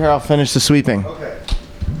come over here? I'll finish the sweeping. Okay.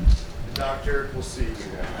 Doctor, we'll see you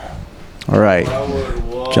now. All right.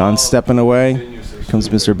 John's stepping away. Here comes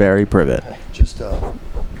Mr. Barry Privet. Just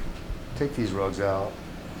take these rugs out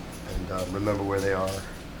and remember where they are.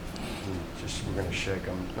 And we're gonna shake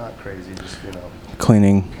them. Not crazy, just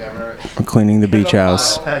Cleaning the beach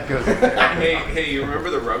house. That goes in there. Hey, you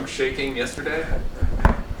remember the rug shaking yesterday?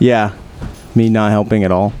 Yeah, me not helping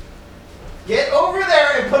at all. Get over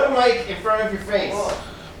there and put a mic in front of your face.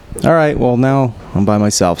 All right, well now I'm by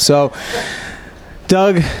myself. So,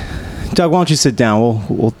 Doug, why don't you sit down?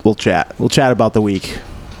 We'll chat. We'll chat about the week.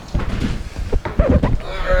 All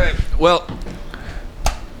right. Well,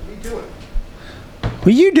 What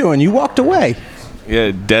are you doing? You walked away.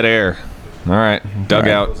 yeah, dead air. All right, dug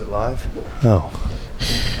out. Was it live? Oh.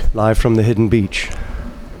 Live from the hidden beach.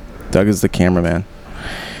 Doug is the cameraman.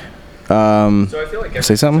 So I feel like every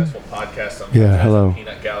Say something? successful podcast sometimes Yeah, has hello. a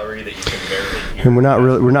peanut gallery that you can barely hear. And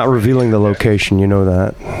we're not revealing the location, you know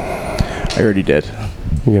that. I already did.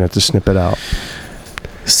 You're gonna have to snip it out.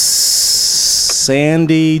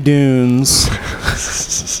 Sandy Dunes,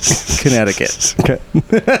 Connecticut. Okay.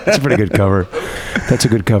 That's a pretty good cover. That's a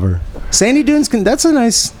good cover. Sandy Dunes, that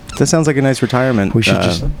sounds like a nice retirement. We should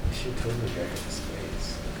just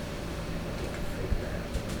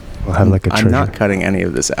we'll have like a treasure. I'm not cutting any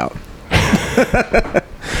of this out.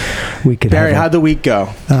 We could Barry, have how'd the week go?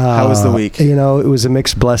 How was the week? You know, it was a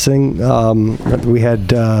mixed blessing. We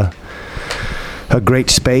had a great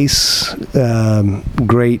space,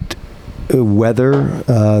 great weather.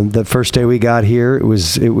 The first day we got here, it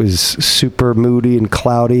was super moody and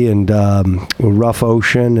cloudy and rough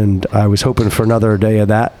ocean, and I was hoping for another day of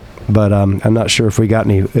that. But I'm not sure if we got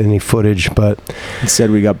any footage. But Instead,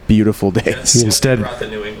 we got beautiful days. instead, brought the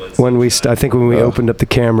New England when we opened up the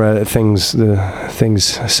camera, things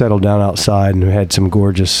settled down outside, and we had some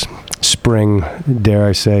gorgeous spring, dare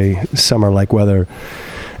I say, summer-like weather,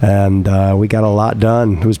 and we got a lot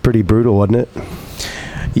done. It was pretty brutal, wasn't it?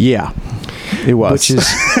 Yeah, it was.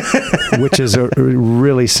 Which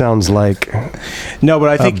really sounds like no, but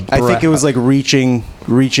I think it was like reaching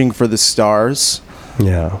for the stars.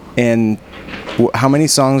 Yeah. And how many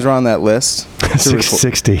songs are on that list?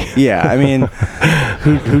 60. Yeah, I mean,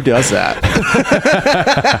 who does that?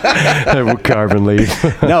 Carbon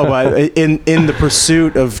Leaf. No, but in the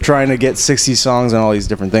pursuit of trying to get 60 songs and all these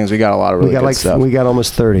different things, we got a lot of really good stuff. We got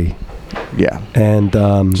almost 30. Yeah, and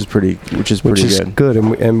which is pretty good.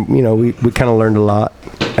 And we kind of learned a lot.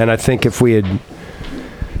 And I think if we had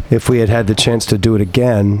the chance to do it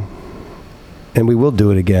again, and we will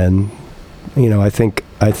do it again, I think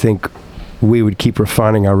we would keep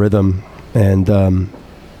refining our rhythm. And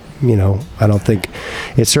I don't think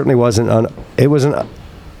it certainly wasn't.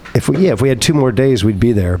 If we had 2 more days, we'd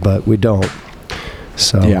be there, but we don't.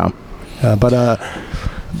 So yeah,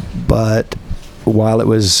 but while it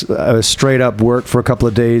was straight up work for a couple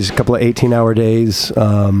of 18-hour days,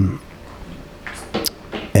 and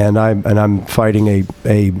I'm fighting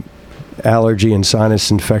a allergy and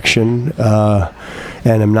sinus infection, and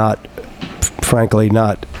I'm frankly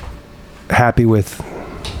not happy with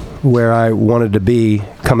where I wanted to be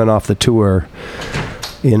coming off the tour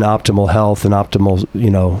in optimal health and optimal,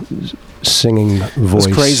 singing voice. It was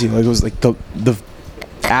crazy. Like, it was like the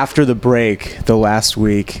after the break, the last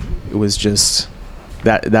week, it was just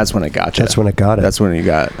that's when it got you. That's when it got it. That's when you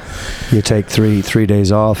got it. You take three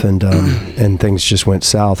days off, and things just went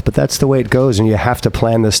south. But that's the way it goes, and you have to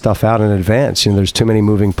plan this stuff out in advance. There's too many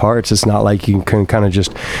moving parts. It's not like you can kind of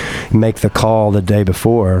just make the call the day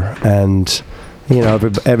before. And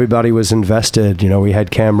everybody was invested. We had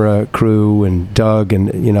camera crew and Doug and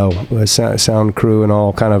a sound crew and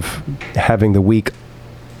all kind of having the week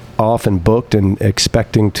off and booked and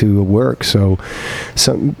expecting to work. But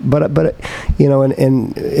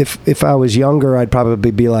and if I was younger, I'd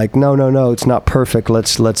probably be like, no, it's not perfect.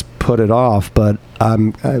 Let's put it off. But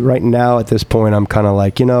right now at this point, I'm kind of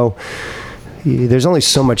like, there's only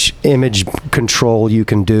so much image control you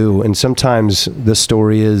can do, and sometimes the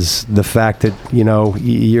story is the fact that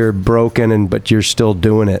you're broken but you're still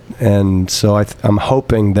doing it. And so I'm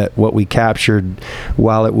hoping that what we captured,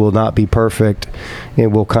 while it will not be perfect,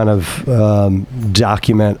 it will kind of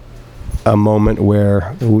document a moment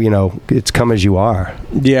where it's come as you are.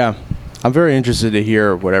 Yeah, I'm very interested to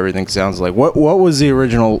hear what everything sounds like. What was the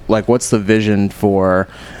original, like, what's the vision for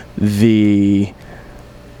the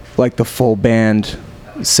full band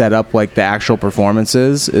setup, like the actual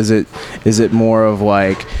performances? Is it more of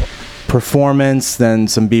like performance, then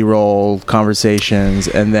some B-roll conversations,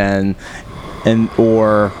 or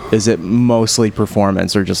is it mostly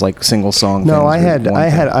performance, or just like single song? No, I had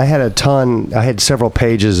several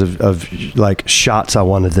pages of like shots I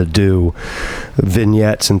wanted to do,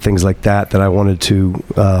 vignettes and things like that I wanted to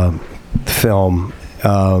film,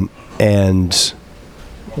 and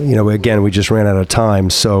again, we just ran out of time.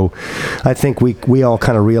 So I think we all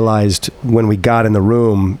kind of realized when we got in the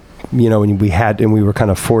room, and we were kind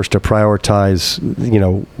of forced to prioritize,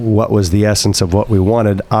 what was the essence of what we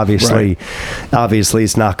wanted. Obviously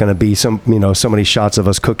it's not going to be so many shots of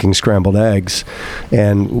us cooking scrambled eggs,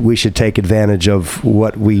 and we should take advantage of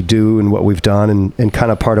what we do and what we've done, and kind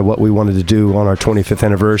of part of what we wanted to do on our 25th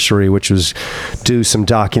anniversary, which was do some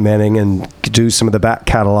documenting and do some of the back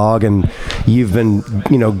catalog. And you've been,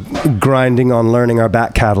 grinding on learning our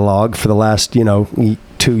back catalog for the last,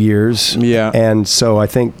 2 years. Yeah. And so I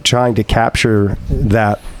think trying to capture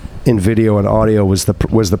that in video and audio was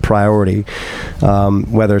the priority,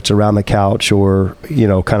 whether it's around the couch or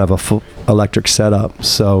kind of a full electric setup.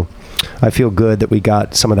 So I feel good that we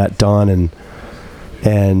got some of that done,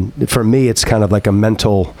 and for me it's kind of like a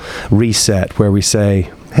mental reset where we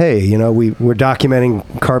say, hey, we're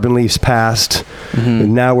documenting Carbon Leaf's past,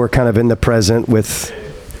 and now we're kind of in the present with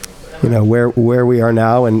where we are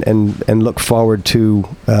now, and look forward to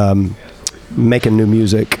making new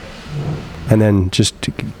music, and then just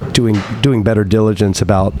doing better diligence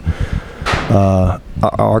about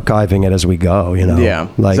archiving it as we go. Yeah.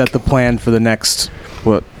 Is that the plan for the next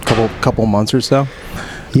couple months or so?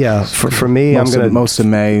 Yeah, for me, most of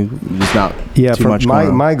May is not too much.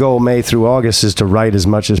 My goal May through August is to write as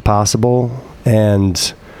much as possible,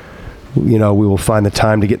 and we will find the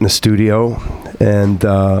time to get in the studio and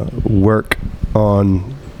work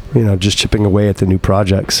on just chipping away at the new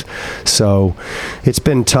projects. So it's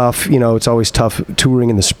been tough. It's always tough touring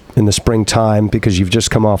in the springtime because you've just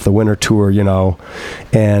come off the winter tour,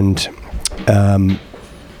 and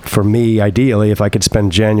for me, ideally, if I could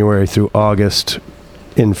spend January through August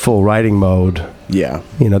in full writing mode, Yeah.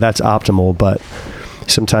 that's optimal. But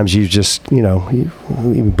sometimes you just, you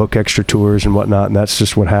book extra tours and whatnot, and that's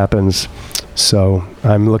just what happens. So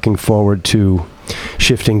I'm looking forward to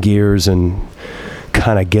shifting gears and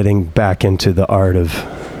kind of getting back into the art of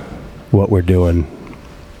what we're doing.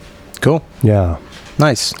 Cool. Yeah.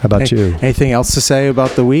 Nice. How about you? Anything else to say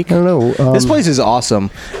about the week? I don't know. This place is awesome.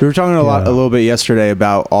 We were talking a little bit yesterday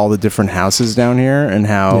about all the different houses down here and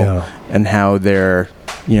how they're,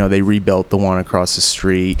 they rebuilt the one across the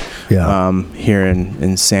street. Yeah. Here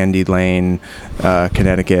in Sandy Lane,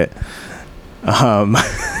 Connecticut.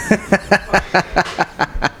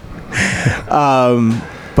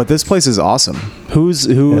 But this place is awesome. Who is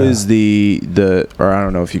the or I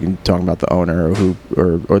don't know if you can talk about the owner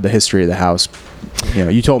or the history of the house.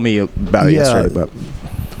 You told me about it yesterday, but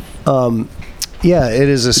it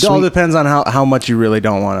is it all depends on how much you really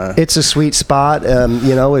don't want to. It's a sweet spot.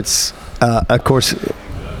 It's of course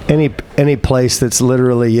any place that's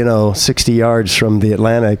literally 60 yards from the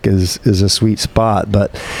Atlantic is a sweet spot,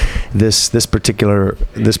 but this particular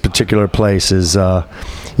place is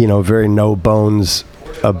very no bones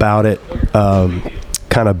about it,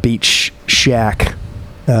 kind of beach shack,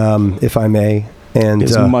 if I may. And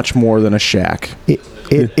it's much more than a shack.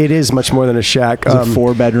 It is much more than a shack. It's a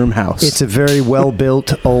 4-bedroom house. It's a very well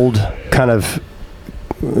built old kind of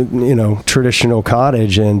traditional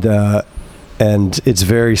cottage, and it's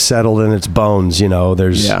very settled in its bones.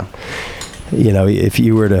 There's if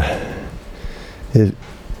you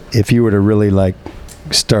were to really like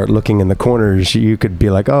start looking in the corners, you could be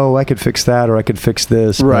like, oh, I could fix that, or I could fix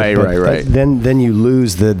this. Right. Then you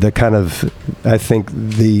lose the kind of, I think,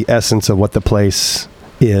 the essence of what the place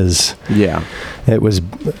is. Yeah. It was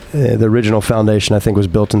the original foundation, I think, was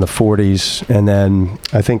built in the 40s, and then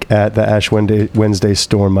I think at the Ash Wednesday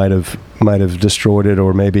storm might have destroyed it,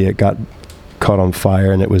 or maybe it got caught on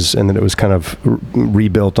fire, and then it was kind of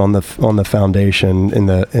rebuilt on the foundation in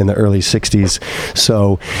the early 60s.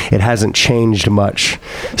 So it hasn't changed much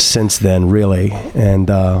since then, really,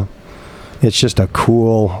 and it's just a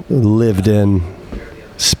cool lived-in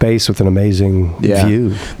space with an amazing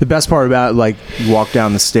view. The best part about it, like, you walk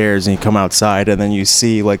down the stairs and you come outside, and then you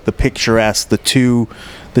see like the picturesque, the two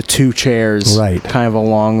chairs kind of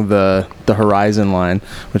along the horizon line,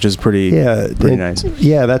 which is pretty nice.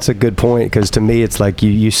 Yeah, that's a good point, because to me it's like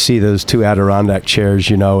you see those two Adirondack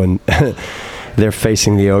chairs, and they're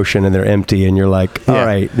facing the ocean and they're empty, and you're like, all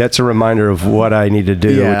right, that's a reminder of what I need to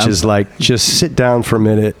do, which is like just sit down for a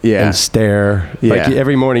minute and stare. Like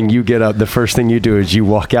every morning you get up, the first thing you do is you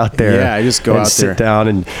walk out there. Yeah, I just go out sit there, sit down,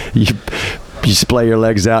 and you splay your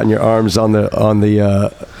legs out and your arms on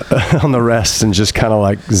the rest, and just kind of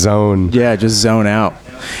like zone. Yeah, just zone out.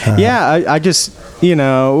 I just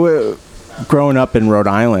growing up in Rhode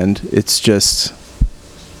Island, it's just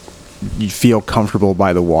you feel comfortable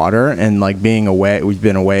by the water, and like being away, we've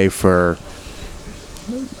been away for,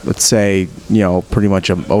 let's say, pretty much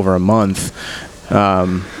over a month,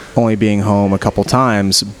 only being home a couple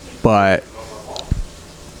times, but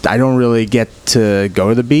I don't really get to go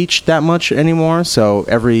to the beach that much anymore. So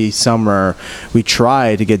every summer we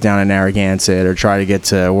try to get down to Narragansett or try to get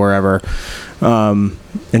to wherever,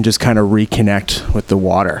 and just kind of reconnect with the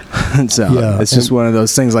water. So it's just one of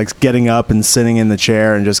those things, like getting up and sitting in the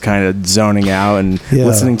chair and just kind of zoning out and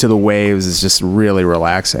listening to the waves is just really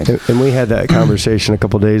relaxing. And we had that conversation a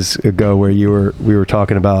couple days ago where we were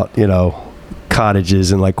talking about,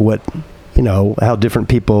 cottages and like what, how different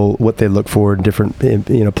people, what they look for in different,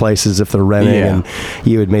 places if they're renting. And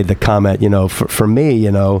you had made the comment, for me,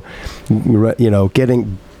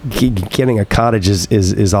 getting a cottage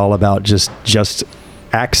is all about just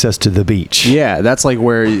access to the beach. Yeah, that's like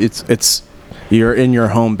where it's you're in your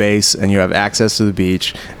home base and you have access to the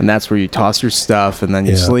beach, and that's where you toss your stuff and then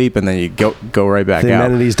you sleep and then you go right back out. The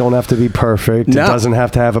amenities don't have to be perfect. No. It doesn't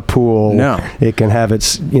have to have a pool. No. It can have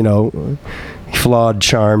its, flawed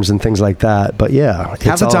charms and things like that, but half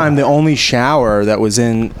the time the only shower that was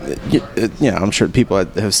in, I'm sure people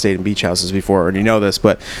have stayed in beach houses before and this,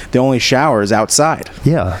 but the only shower is outside,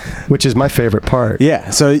 which is my favorite part.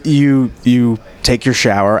 So you take your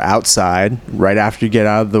shower outside right after you get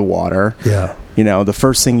out of the water. The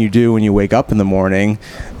first thing you do when you wake up in the morning,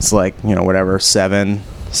 it's like 7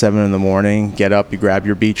 in the morning, get up, you grab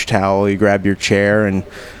your beach towel, you grab your chair, and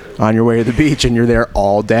on your way to the beach, and you're there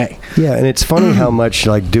all day. And it's funny how much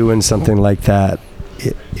like doing something like that,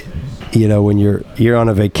 when you're on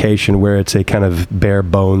a vacation where it's a kind of bare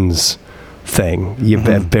bones thing, you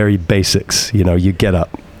have very basics. You get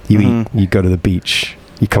up, you eat, you go to the beach,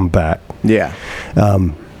 you come back.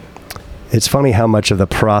 it's funny how much of the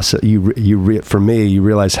process for me, you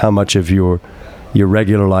realize how much of your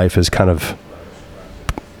regular life is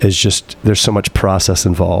just, there's so much process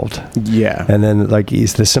involved. Yeah. And then like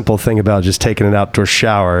it's the simple thing about just taking an outdoor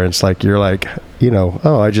shower. It's like, you're like,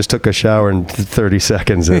 oh, I just took a shower in 30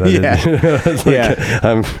 seconds. And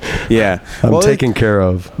I'm taken care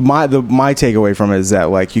of. My takeaway from it is that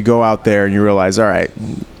like you go out there and you realize, all right,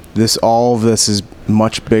 all of this is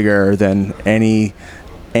much bigger than any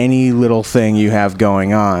little thing you have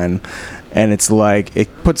going on. And it's like,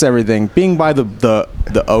 it puts everything, being by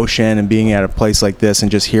the ocean and being at a place like this and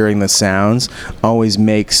just hearing the sounds always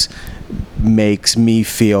makes me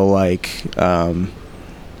feel like,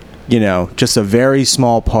 just a very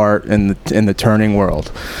small part in the turning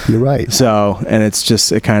world. You're right. So, and it's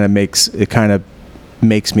just, it kind of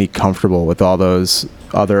makes me comfortable with all those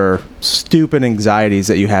other stupid anxieties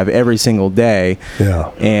that you have every single day.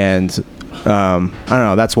 Yeah. And I don't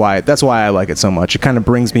know. That's why I like it so much. It kind of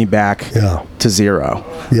brings me back to zero.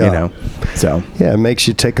 Yeah. So yeah, it makes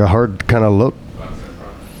you take a hard kind of look.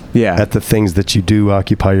 Yeah. At the things that you do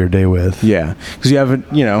occupy your day with. Yeah, because you have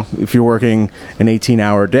if you're working an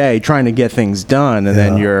 18-hour day trying to get things done, and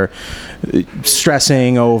then you're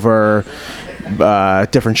stressing over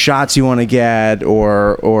different shots you want to get,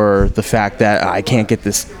 or the fact that I can't get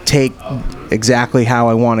this take exactly how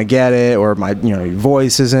I want to get it, or my your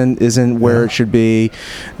voice isn't where it should be,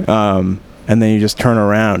 and then you just turn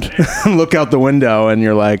around and look out the window and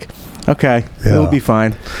you're like, okay, it'll be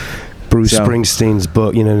fine. Bruce Springsteen's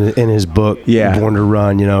book, in his book, Born to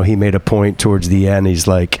Run, he made a point towards the end. He's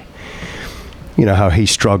like, how he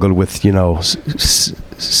struggled with,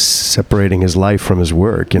 separating his life from his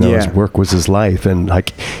work. His work was his life, and like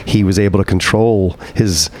he was able to control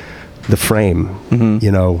the frame,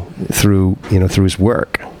 through his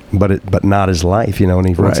work, but not his life.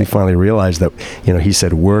 And once he finally realized that, he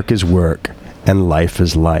said, work is work and life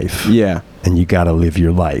is life. Yeah, and you got to live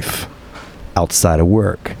your life outside of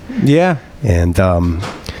work. Yeah. And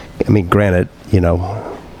granted,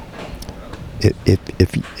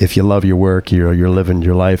 if you love your work, you're living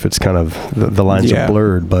your life. It's kind of the lines are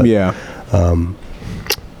blurred, but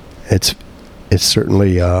it's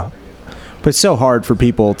certainly but it's so hard for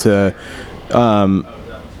people to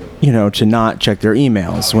to not check their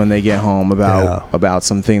emails when they get home about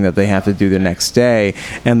something that they have to do the next day,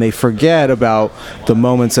 and they forget about the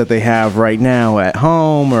moments that they have right now at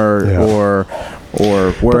home or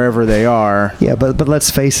wherever they are. Yeah, but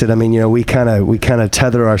let's face it. I mean, we kind of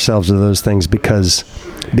tether ourselves to those things because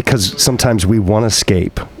sometimes we want to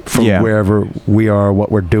escape from wherever we are,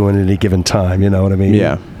 what we're doing at any given time. You know what I mean?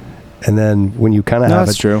 Yeah. And then when you kind of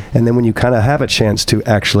that's true. And then when you kind of have a chance to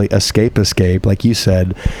actually escape, like you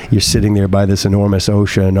said, you're sitting there by this enormous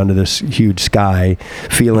ocean under this huge sky,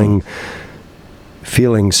 feeling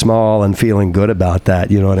small and feeling good about that.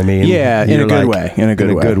 You know what I mean? Yeah, in a good way. In a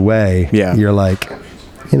good way. Yeah. You're like,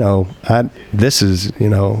 this is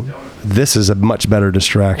a much better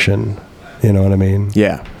distraction. You know what I mean?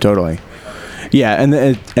 Yeah, totally. Yeah, and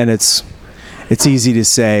it's easy to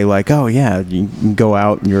say like, oh yeah, you can go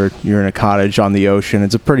out and you're in a cottage on the ocean.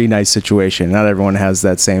 It's a pretty nice situation. Not everyone has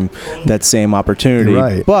that same opportunity.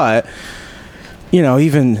 Right. But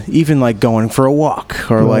even like going for a walk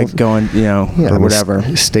or like going, or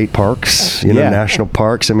whatever. State parks, national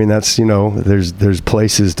parks. I mean, that's, there's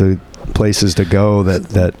places to go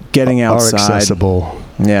that getting outside are accessible.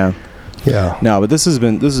 Yeah. Yeah. No, but this has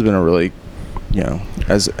been a really,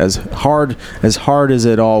 as hard as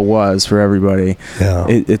it all was for everybody. Yeah.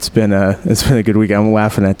 It's been a good week. I'm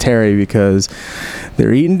laughing at Terry because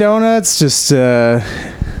they're eating donuts, just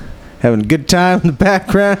having a good time in the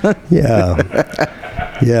background. Yeah.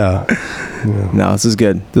 Yeah. No, this is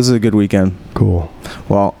good. This is a good weekend. Cool.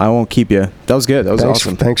 Well, I won't keep you. That was good. That was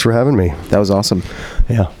awesome. Thanks for having me. That was awesome.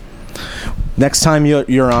 Yeah. Next time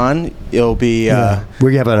you're on, it'll be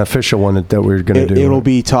we have an official one that we're going to do. It'll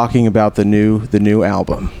be talking about the new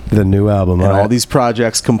album. The new album, and all these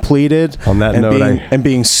projects completed. On that note,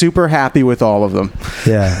 being super happy with all of them.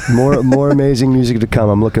 Yeah, more amazing music to come.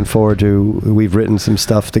 I'm looking forward to. We've written some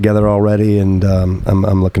stuff together already, and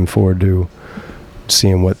I'm looking forward to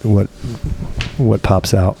seeing what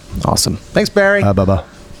pops out. Awesome. Thanks, Barry. Bye-bye.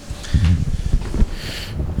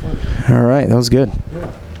 All right, that was good.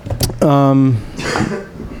 John,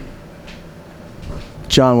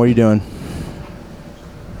 what are you doing?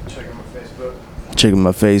 Checking my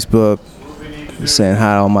Facebook. Saying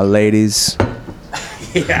hi to all my ladies.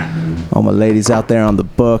 Yeah. All my ladies out there on the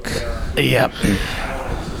book. Yep.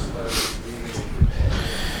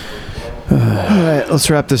 All right, let's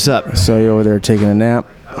wrap this up. I saw you over there taking a nap.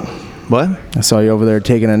 What? I saw you over there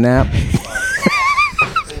taking a nap.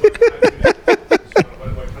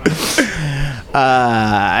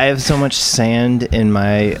 I have so much sand in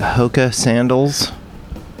my Hoka sandals.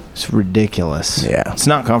 It's ridiculous. Yeah. It's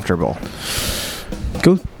not comfortable.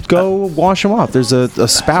 Go wash them off. There's a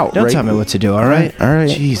spout. Don't right? tell me what to do, all right? All right.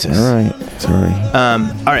 Jesus. All right. Sorry.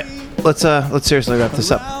 All right. Let's seriously wrap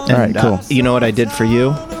this up. All right, cool. You know what I did for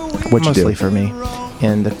you? What'd you do? Mostly for me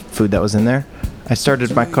and the food that was in there. I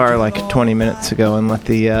started my car like 20 minutes ago and let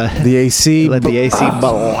the AC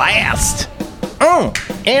blast. Oh,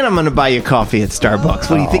 and I'm gonna buy you coffee at Starbucks.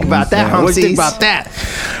 What do you think about that, What do you think Humsies? about that?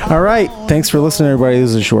 All right. Thanks for listening, everybody. This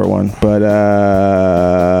is a short one, but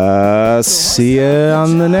see you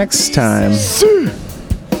on the next time.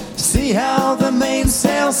 See how the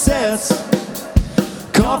mainsail sets.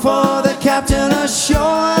 Call for the captain ashore.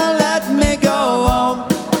 Let me go home.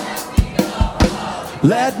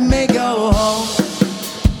 Let me go home.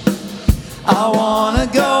 I wanna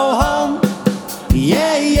go home.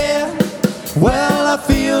 Yeah, yeah. Well, I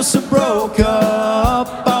feel so broke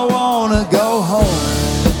up. I wanna go home.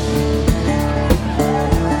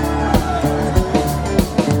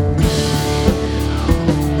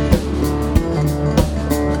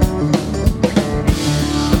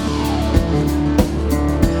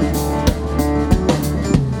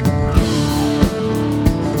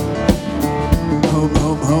 Home,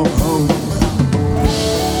 home, home, home.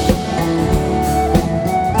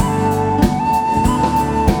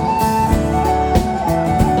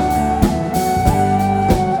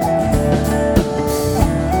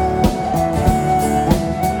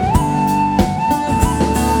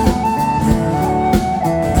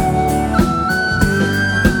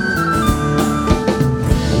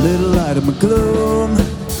 A little light in my gloom.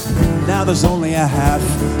 Now there's only a half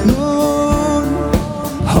moon.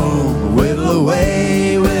 Home, whittle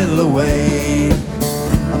away, whittle away.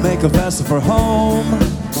 I make a vessel for home,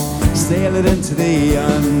 sail it into the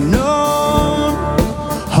unknown.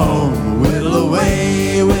 Home, whittle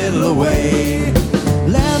away, whittle away.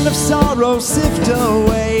 Land of sorrow, sift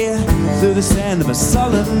away through the sand of a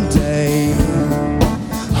sullen day.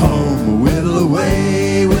 Home, whittle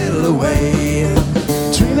away, whittle away.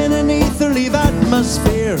 Dreaming in ethereal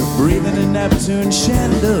atmosphere, breathing in Neptune's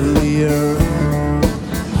chandelier.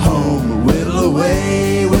 Home, whittle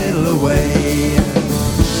away, whittle away.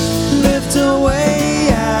 Lift away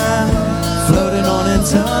and floating on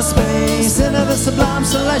into space, into the sublime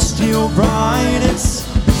celestial brine.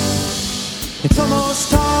 It's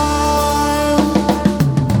almost time.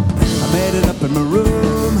 I made it up in my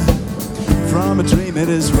room. From a dream it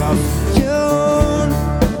is rough hewn.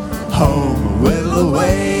 Home, whittle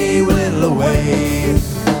away, whittle away.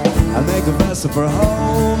 I make a vessel for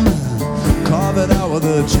home, carve it out with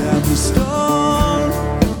a gemstone.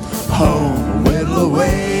 Home, whittle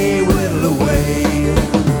away, whittle away.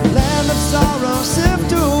 Land of sorrow,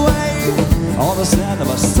 sift away all the sand of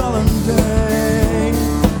a sullen day.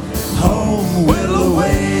 Home, whittle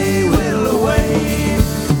away, whittle away.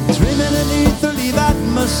 Dreaming in ethereal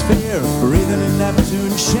atmosphere, breathing in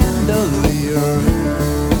Neptune's chandelier.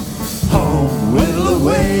 Home, whittle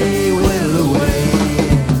away, whittle away.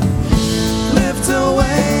 Lift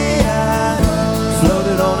away and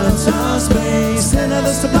floated on into space, into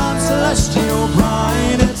the sublime celestial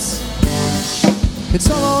brine. It's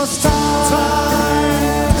almost time,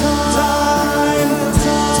 time, time,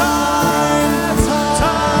 time,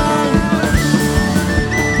 time.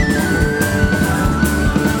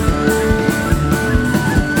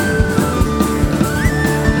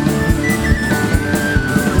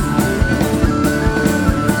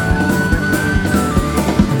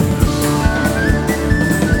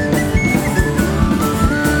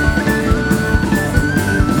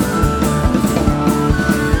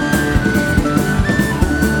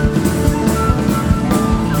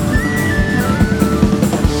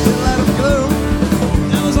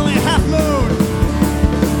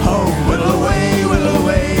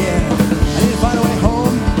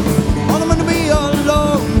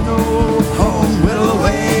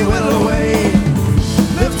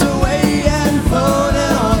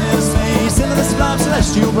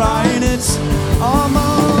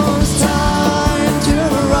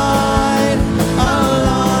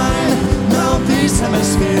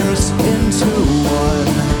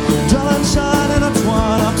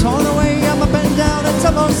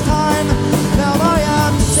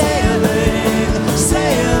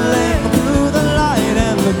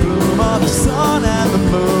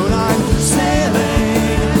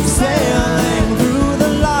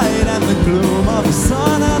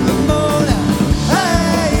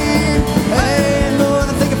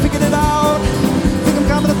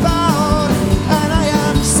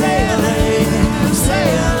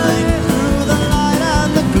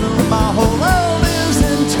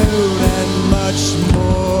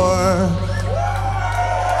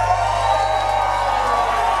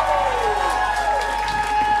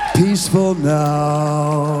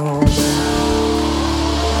 know.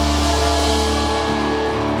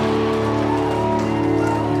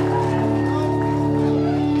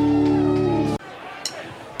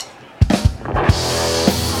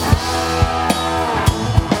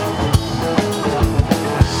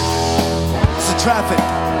 It's the traffic.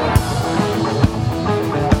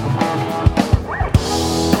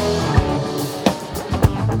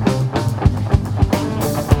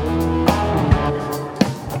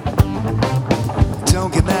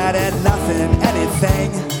 Don't get mad at nothing,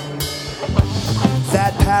 anything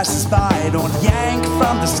that passes by. Don't yank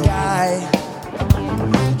from the sky.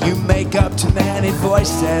 You make up too many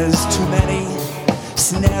voices, too many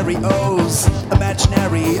scenarios,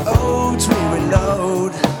 imaginary. Oh, to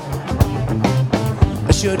reload.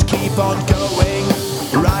 I should keep on going,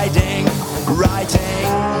 writing.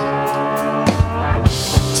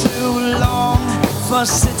 Too long for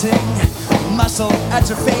sitting, muscle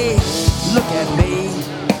atrophy. Look at me,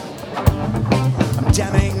 I'm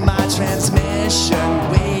jamming my transmission.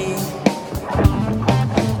 We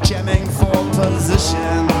jamming for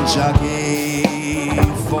position, jockey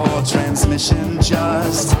for transmission.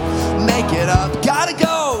 Just make it up, gotta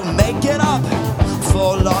go, make it up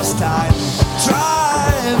for lost time.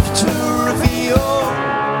 Drive to reveal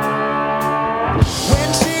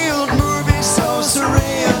windshield movie so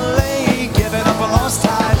surreally, giving up on lost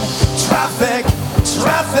time. Traffic.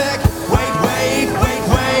 Wait.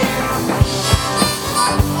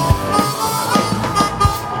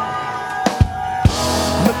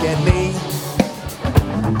 Look at me.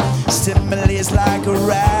 Similes like a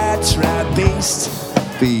rat trap beast.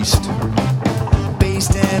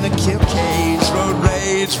 Beast in a kill cage.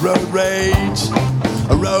 Road rage.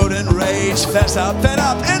 A rodent rage. Fess up, fed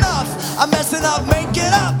up, enough. I'm messing up, make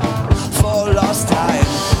it up for lost time.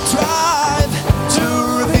 Drive to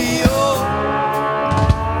reveal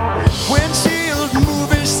windshield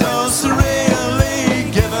movie so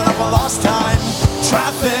surreally, giving up a lost time.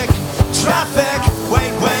 Traffic.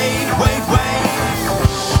 Wait.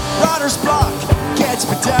 Writer's block gets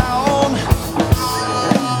me down.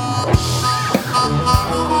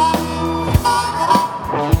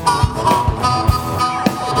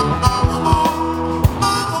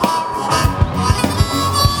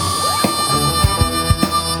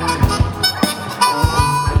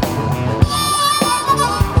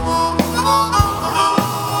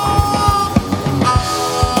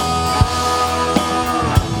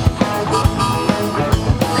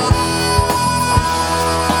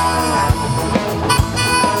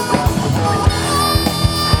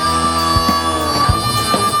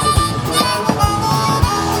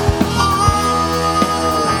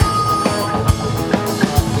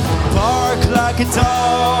 Like a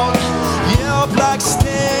dog, yelp like a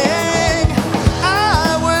sting.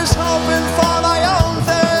 I was hoping for my own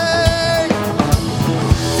thing.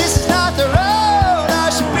 This is not the road I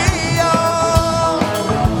should be on.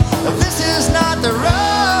 This is not the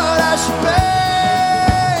road I should be.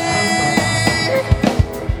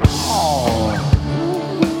 Oh.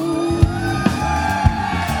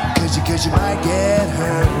 Cause you might get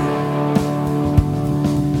hurt.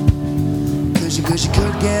 Cause you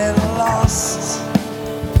could get lost.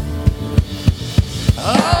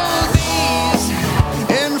 Oh, these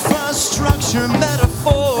infrastructure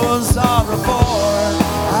metaphors are a bore.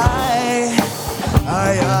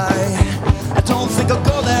 I don't think I'll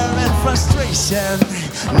go there in frustration.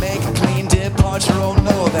 Make a clean departure, oh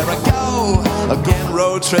no, there I go. Again,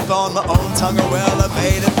 road trip on my own tongue, oh well, I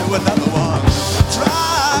made it through another one.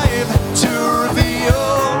 Drive to reveal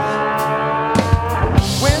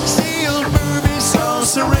windshield movie so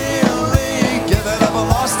surreally, giving up a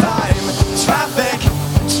lost time. Traffic,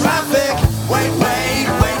 wait.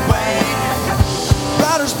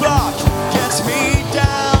 Writer's block gets me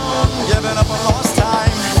down, giving up a lost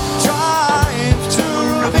time. Drive to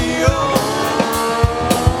reveal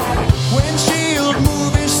windshield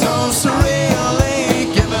movie so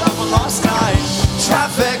surreally, giving up a lost time.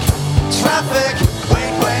 Traffic, wait.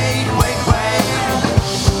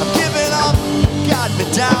 I'm giving up, got me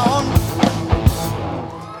down.